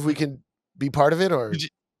ask him if we can be part of it, or?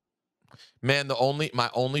 Man, my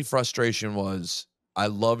only frustration was, I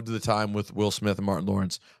loved the time with Will Smith and Martin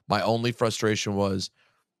Lawrence. My only frustration was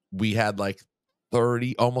we had like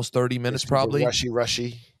almost 30 minutes probably.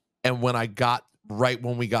 Rushy. And when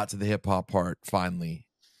we got to the hip hop part, finally,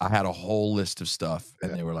 I had a whole list of stuff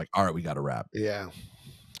and they were like, all right, we got to rap. Yeah.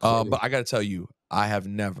 But I got to tell you, I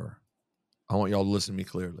want y'all to listen to me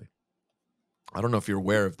clearly. I don't know if you're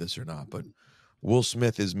aware of this or not, but Will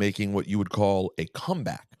Smith is making what you would call a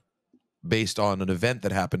comeback based on an event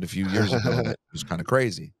that happened a few years ago that was kind of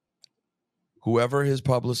crazy. Whoever his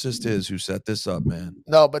publicist is who set this up, man.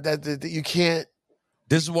 No, but that you can't.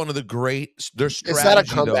 This is one of the great. Their strategy, it's not a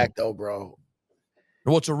comeback though, bro.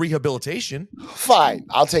 Well, it's a rehabilitation. Fine,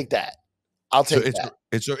 I'll take that. I'll take that.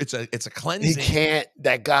 It's a cleansing. He can't.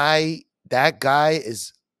 That guy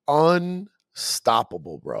is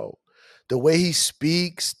unstoppable, bro. The way he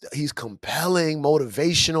speaks, he's compelling,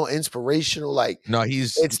 motivational, inspirational. Like, no,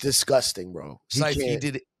 it's disgusting, bro. He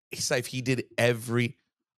did every.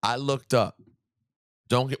 I looked up.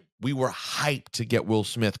 We were hyped to get Will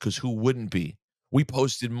Smith because who wouldn't be? We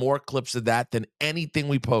posted more clips of that than anything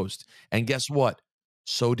we post. And guess what?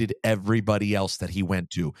 So did everybody else that he went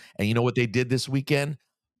to. And you know what they did this weekend?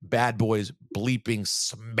 Bad Boys bleeping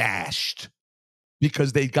smashed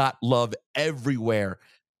because they got love everywhere.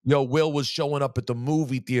 Will was showing up at the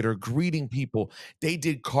movie theater, greeting people. They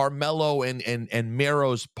did Carmelo and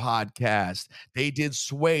Mero's podcast. They did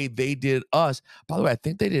Sway. They did us. By the way, I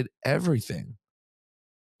think they did everything.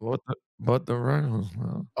 But the Reynolds.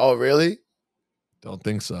 Oh, really? Don't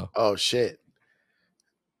think so. Oh, shit.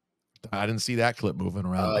 I didn't see that clip moving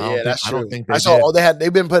around. That's true. I don't think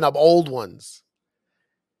they've been putting up old ones.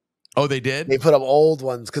 Oh, they did? They put up old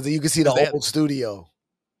ones because you can see the old studio.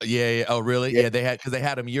 Yeah. Oh, really? Yeah, they had, because they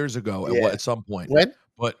had him years ago at some point. When?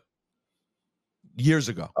 But Years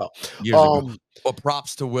ago. Oh. Years ago. But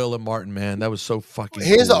props to Will and Martin, man. That was so fucking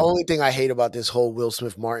Here's cool. the only thing I hate about this whole Will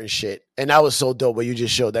Smith Martin shit. And that was so dope what you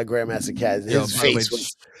just showed that Grandmaster Caz.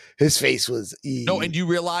 His face was No, and you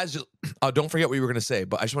realize, don't forget what you were going to say,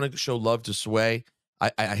 but I just want to show love to Sway.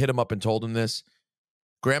 I hit him up and told him this.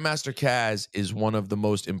 Grandmaster Caz is one of the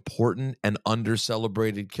most important and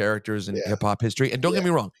under-celebrated characters in hip-hop history. And don't get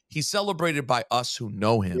me wrong, he's celebrated by us who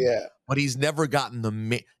know him. Yeah. But he's never gotten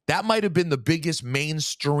the that might have been the biggest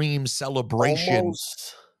mainstream celebration.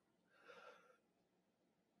 Almost.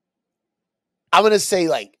 I'm gonna say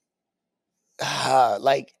like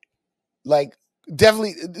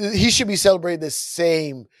definitely he should be celebrated the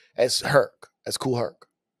same as Herc, as Cool Herc.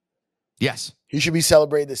 Yes. He should be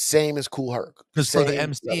celebrated the same as Cool Herc. Because for the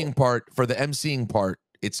emceeing part,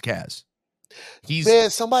 it's Caz. Man,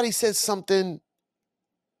 somebody said something.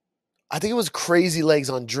 I think it was Crazy Legs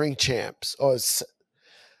on Drink Champs, or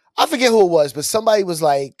I forget who it was, but somebody was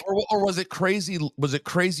like, or was it Crazy? Was it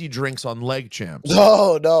Crazy Drinks on Leg Champs?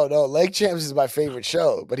 No. Leg Champs is my favorite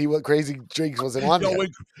show, but Crazy Drinks wasn't on there.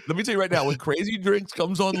 Let me tell you right now, when Crazy Drinks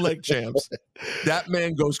comes on Leg Champs, that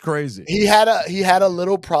man goes crazy. He had a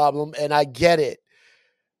little problem, and I get it.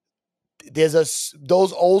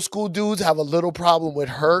 Those old school dudes have a little problem with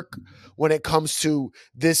Herc when it comes to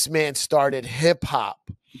this man started hip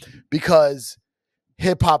hop, because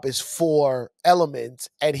hip hop is 4 elements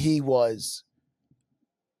and he was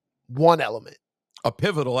 1 element. A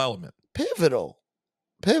pivotal element. Pivotal.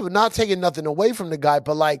 Not taking nothing away from the guy,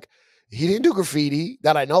 but like, he didn't do graffiti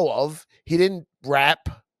that I know of. He didn't rap.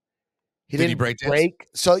 He didn't break.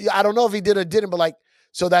 So I don't know if he did or didn't, but like,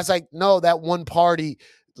 so that's like, no, that one party,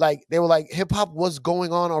 like they were like, hip hop was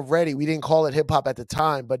going on already. We didn't call it hip hop at the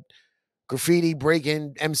time, but graffiti,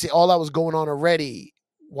 breaking, MC, all that was going on already.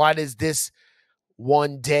 Why does this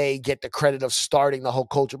one day get the credit of starting the whole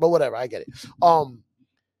culture? But whatever, I get it. What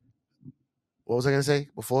was I gonna say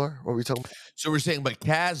before? What were we talking about? So we're saying, but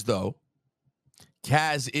Caz though,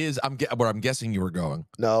 Caz is where I'm guessing you were going.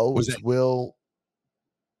 No, was it Will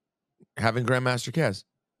having Grandmaster Caz?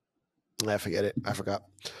 I forget it. I forgot.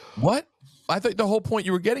 What? I think the whole point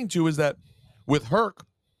you were getting to is that with Herc.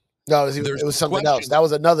 No, it was something else. That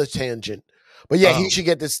was another tangent. But yeah, he should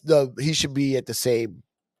get this. He should be at the same.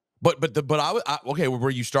 Okay,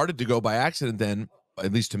 where you started to go by accident, then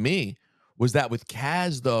at least to me, was that with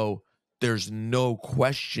Caz though, there's no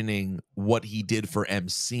questioning what he did for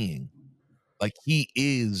MCing. Like, he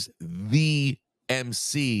is the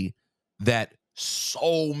MC that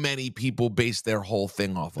so many people base their whole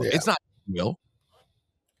thing off of. Yeah. It's not Will.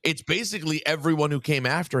 It's basically everyone who came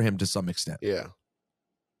after him to some extent. Yeah.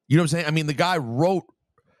 You know what I'm saying? I mean, the guy wrote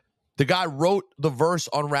the verse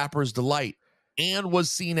on Rapper's Delight and was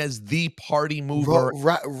seen as the party mover.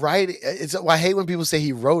 Right. I hate when people say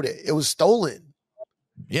he wrote it. It was stolen.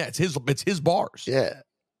 Yeah, it's his bars. Yeah.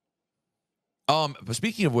 But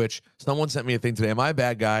speaking of which, someone sent me a thing today. Am I a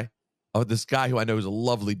bad guy? Oh, this guy who I know is a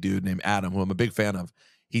lovely dude named Adam, who I'm a big fan of.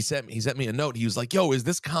 He sent me a note. He was like, "Yo, is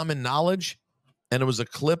this common knowledge?" And it was a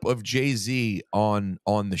clip of Jay-Z on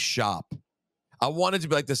The Shop. I wanted to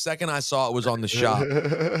be like, the second I saw it was on The Shop.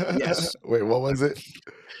 Yes. Wait, what was it?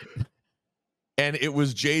 And it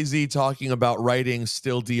was Jay-Z talking about writing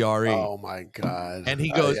Still DRE. Oh my God. And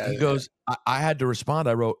he goes, I had to respond.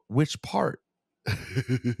 I wrote, which part?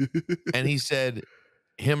 And he said,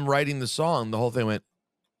 him writing the song, the whole thing went,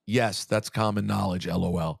 yes, that's common knowledge,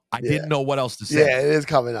 LOL. I didn't know what else to say. Yeah, it is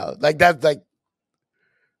common knowledge. Like,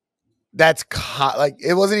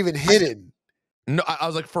 it wasn't even hidden. No, I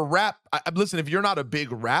was like, for rap, listen, if you're not a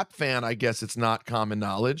big rap fan, I guess it's not common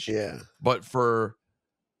knowledge. Yeah. But for...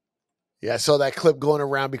 Yeah, I saw that clip going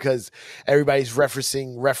around because everybody's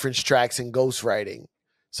referencing reference tracks and ghostwriting.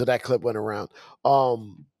 So that clip went around.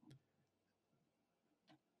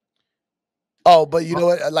 But you know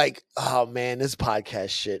what? Like, oh man, this podcast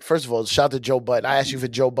shit. First of all, shout out to Joe Budden. I asked you for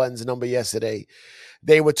Joe Budden's number yesterday.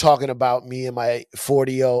 They were talking about me and my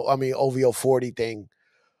OVO 40 thing.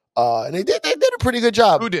 And they did a pretty good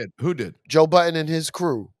job. Who did? Joe Budden and his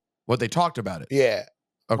crew. What, they talked about it? Yeah.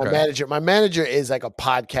 Okay. My manager is like a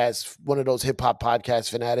podcast, one of those hip hop podcast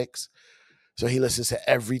fanatics. So he listens to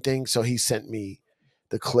everything. So he sent me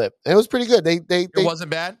the clip. And it was pretty good. It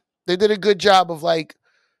wasn't bad. They did a good job of like,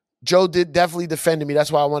 Joe did definitely defended me. That's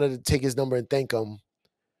why I wanted to take his number and thank him.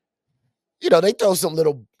 You know, they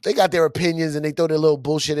got their opinions and they throw their little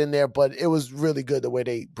bullshit in there, but it was really good the way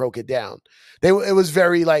they broke it down. It was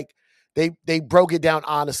very like, they broke it down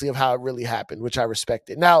honestly of how it really happened, which I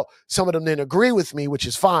respected. Now, some of them didn't agree with me, which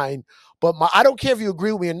is fine, but I don't care if you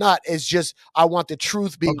agree with me or not. It's just, I want the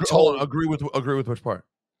truth being told. Agree with which part?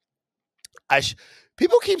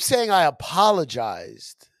 People keep saying I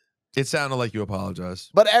apologized. It sounded like you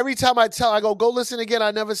apologized. But every time I go listen again,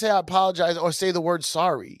 I never say I apologize or say the word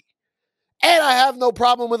sorry. And I have no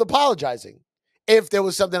problem with apologizing if there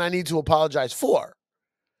was something I need to apologize for.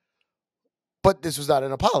 But this was not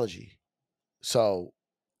an apology. So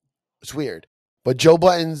it's weird. But Joe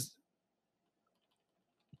Budden's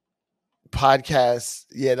podcast,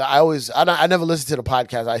 I never listen to the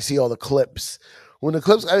podcast. I see all the clips. When the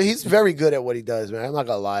clips, he's very good at what he does, man. I'm not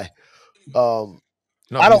gonna lie.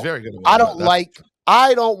 He's very good at what he does.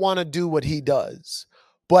 I don't want to do what he does,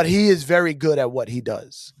 but he is very good at what he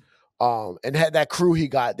does. And had that crew he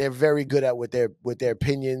got, they're very good at with their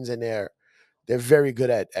opinions, and they're very good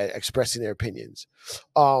at expressing their opinions.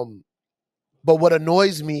 But what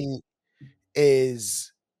annoys me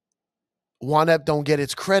is Juan Ep don't get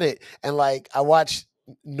its credit. And like I watched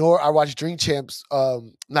Drink Champs,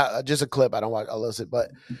 not just a clip, I don't watch illicit,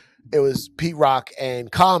 but it was Pete Rock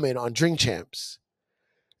and Common on Drink Champs.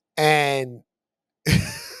 And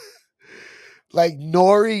like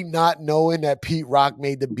Nori not knowing that Pete Rock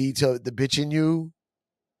made the beat to the Bitchin' You.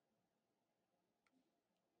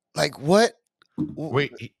 Like what?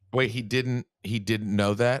 Wait, he didn't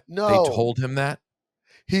know that? No. They told him that?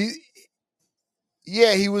 He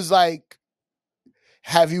was like,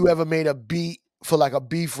 have you ever made a beat for like a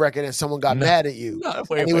beef record and someone got mad at you?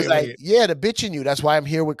 And he was like, yeah, the Bitchin' You. That's why I'm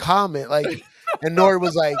here with Comment. Like, and Nori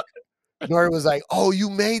was like, oh, you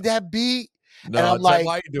made that beat? No, and I'm like,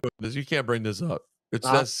 why are you doing this? You can't bring this up.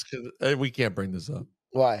 We can't bring this up.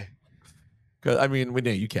 Why? Because I mean,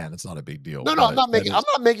 you can. It's not a big deal. No, I'm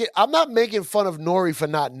not making fun of Nori for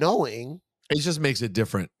not knowing. It just makes it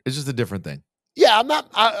different. It's just a different thing. Yeah,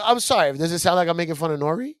 I'm sorry. Does it sound like I'm making fun of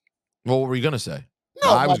Nori? Well, what were you gonna say?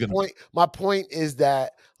 No, my point is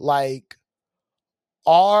that like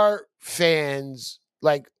our fans,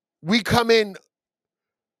 like we come in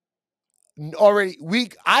already.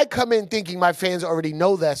 I come in thinking my fans already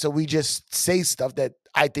know that, so we just say stuff that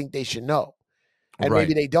I think they should know, and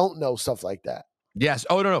maybe they don't know stuff like that. Yes.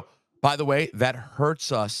 Oh no. By the way, that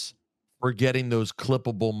hurts us for getting those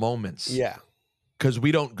clippable moments. Yeah, because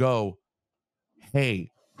we don't go,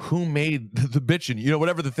 hey, who made the bitchin'? You know,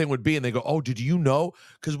 whatever the thing would be. And they go, oh, did you know?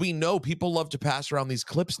 Because we know people love to pass around these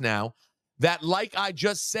clips now that, like I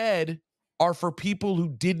just said, are for people who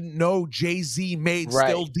didn't know Jay-Z made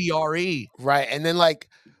Still DRE. Right. And then like,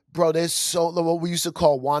 bro, there's what we used to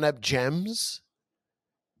call Juan Ep gems.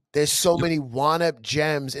 There's so many Juan Ep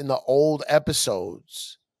gems in the old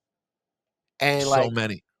episodes. And so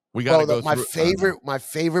many. We gotta go through. My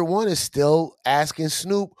favorite one is still asking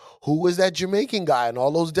Snoop, who was that Jamaican guy in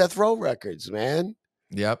all those Death Row records, man?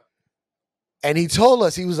 Yep. And he told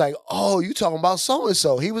us, he was like, oh, you talking about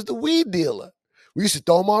so-and-so. He was the weed dealer. We used to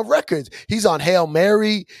throw him on records. He's on Hail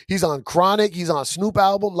Mary. He's on Chronic. He's on Snoop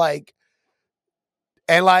album. Like,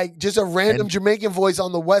 and like just a random Jamaican voice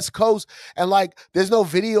on the West Coast. And like, there's no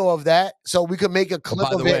video of that. So we could make a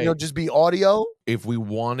clip of it and it'll just be audio. If we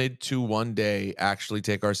wanted to one day actually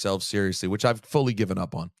take ourselves seriously, which I've fully given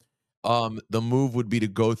up on, the move would be to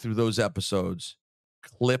go through those episodes,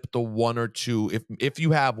 clip the one or two, if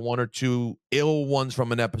you have one or two ill ones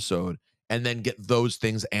from an episode, and then get those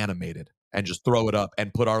things animated and just throw it up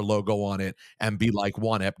and put our logo on it and be like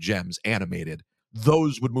Juan Ep Gems animated.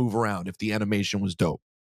 Those would move around if the animation was dope.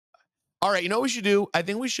 All right, you know what we should do? I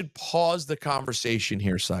think we should pause the conversation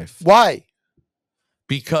here, Cipha. Why?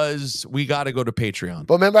 Because we got to go to Patreon.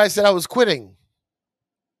 But remember I said I was quitting.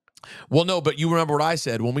 Well, no, but you remember what I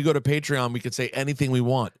said. When we go to Patreon, we could say anything we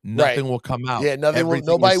want. Nothing will come out. Yeah,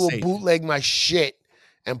 nobody will bootleg my shit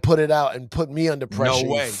and put it out and put me under pressure,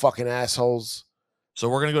 you fucking assholes. So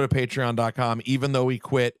we're going to go to patreon.com, even though we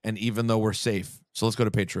quit and even though we're safe. So let's go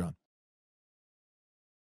to Patreon.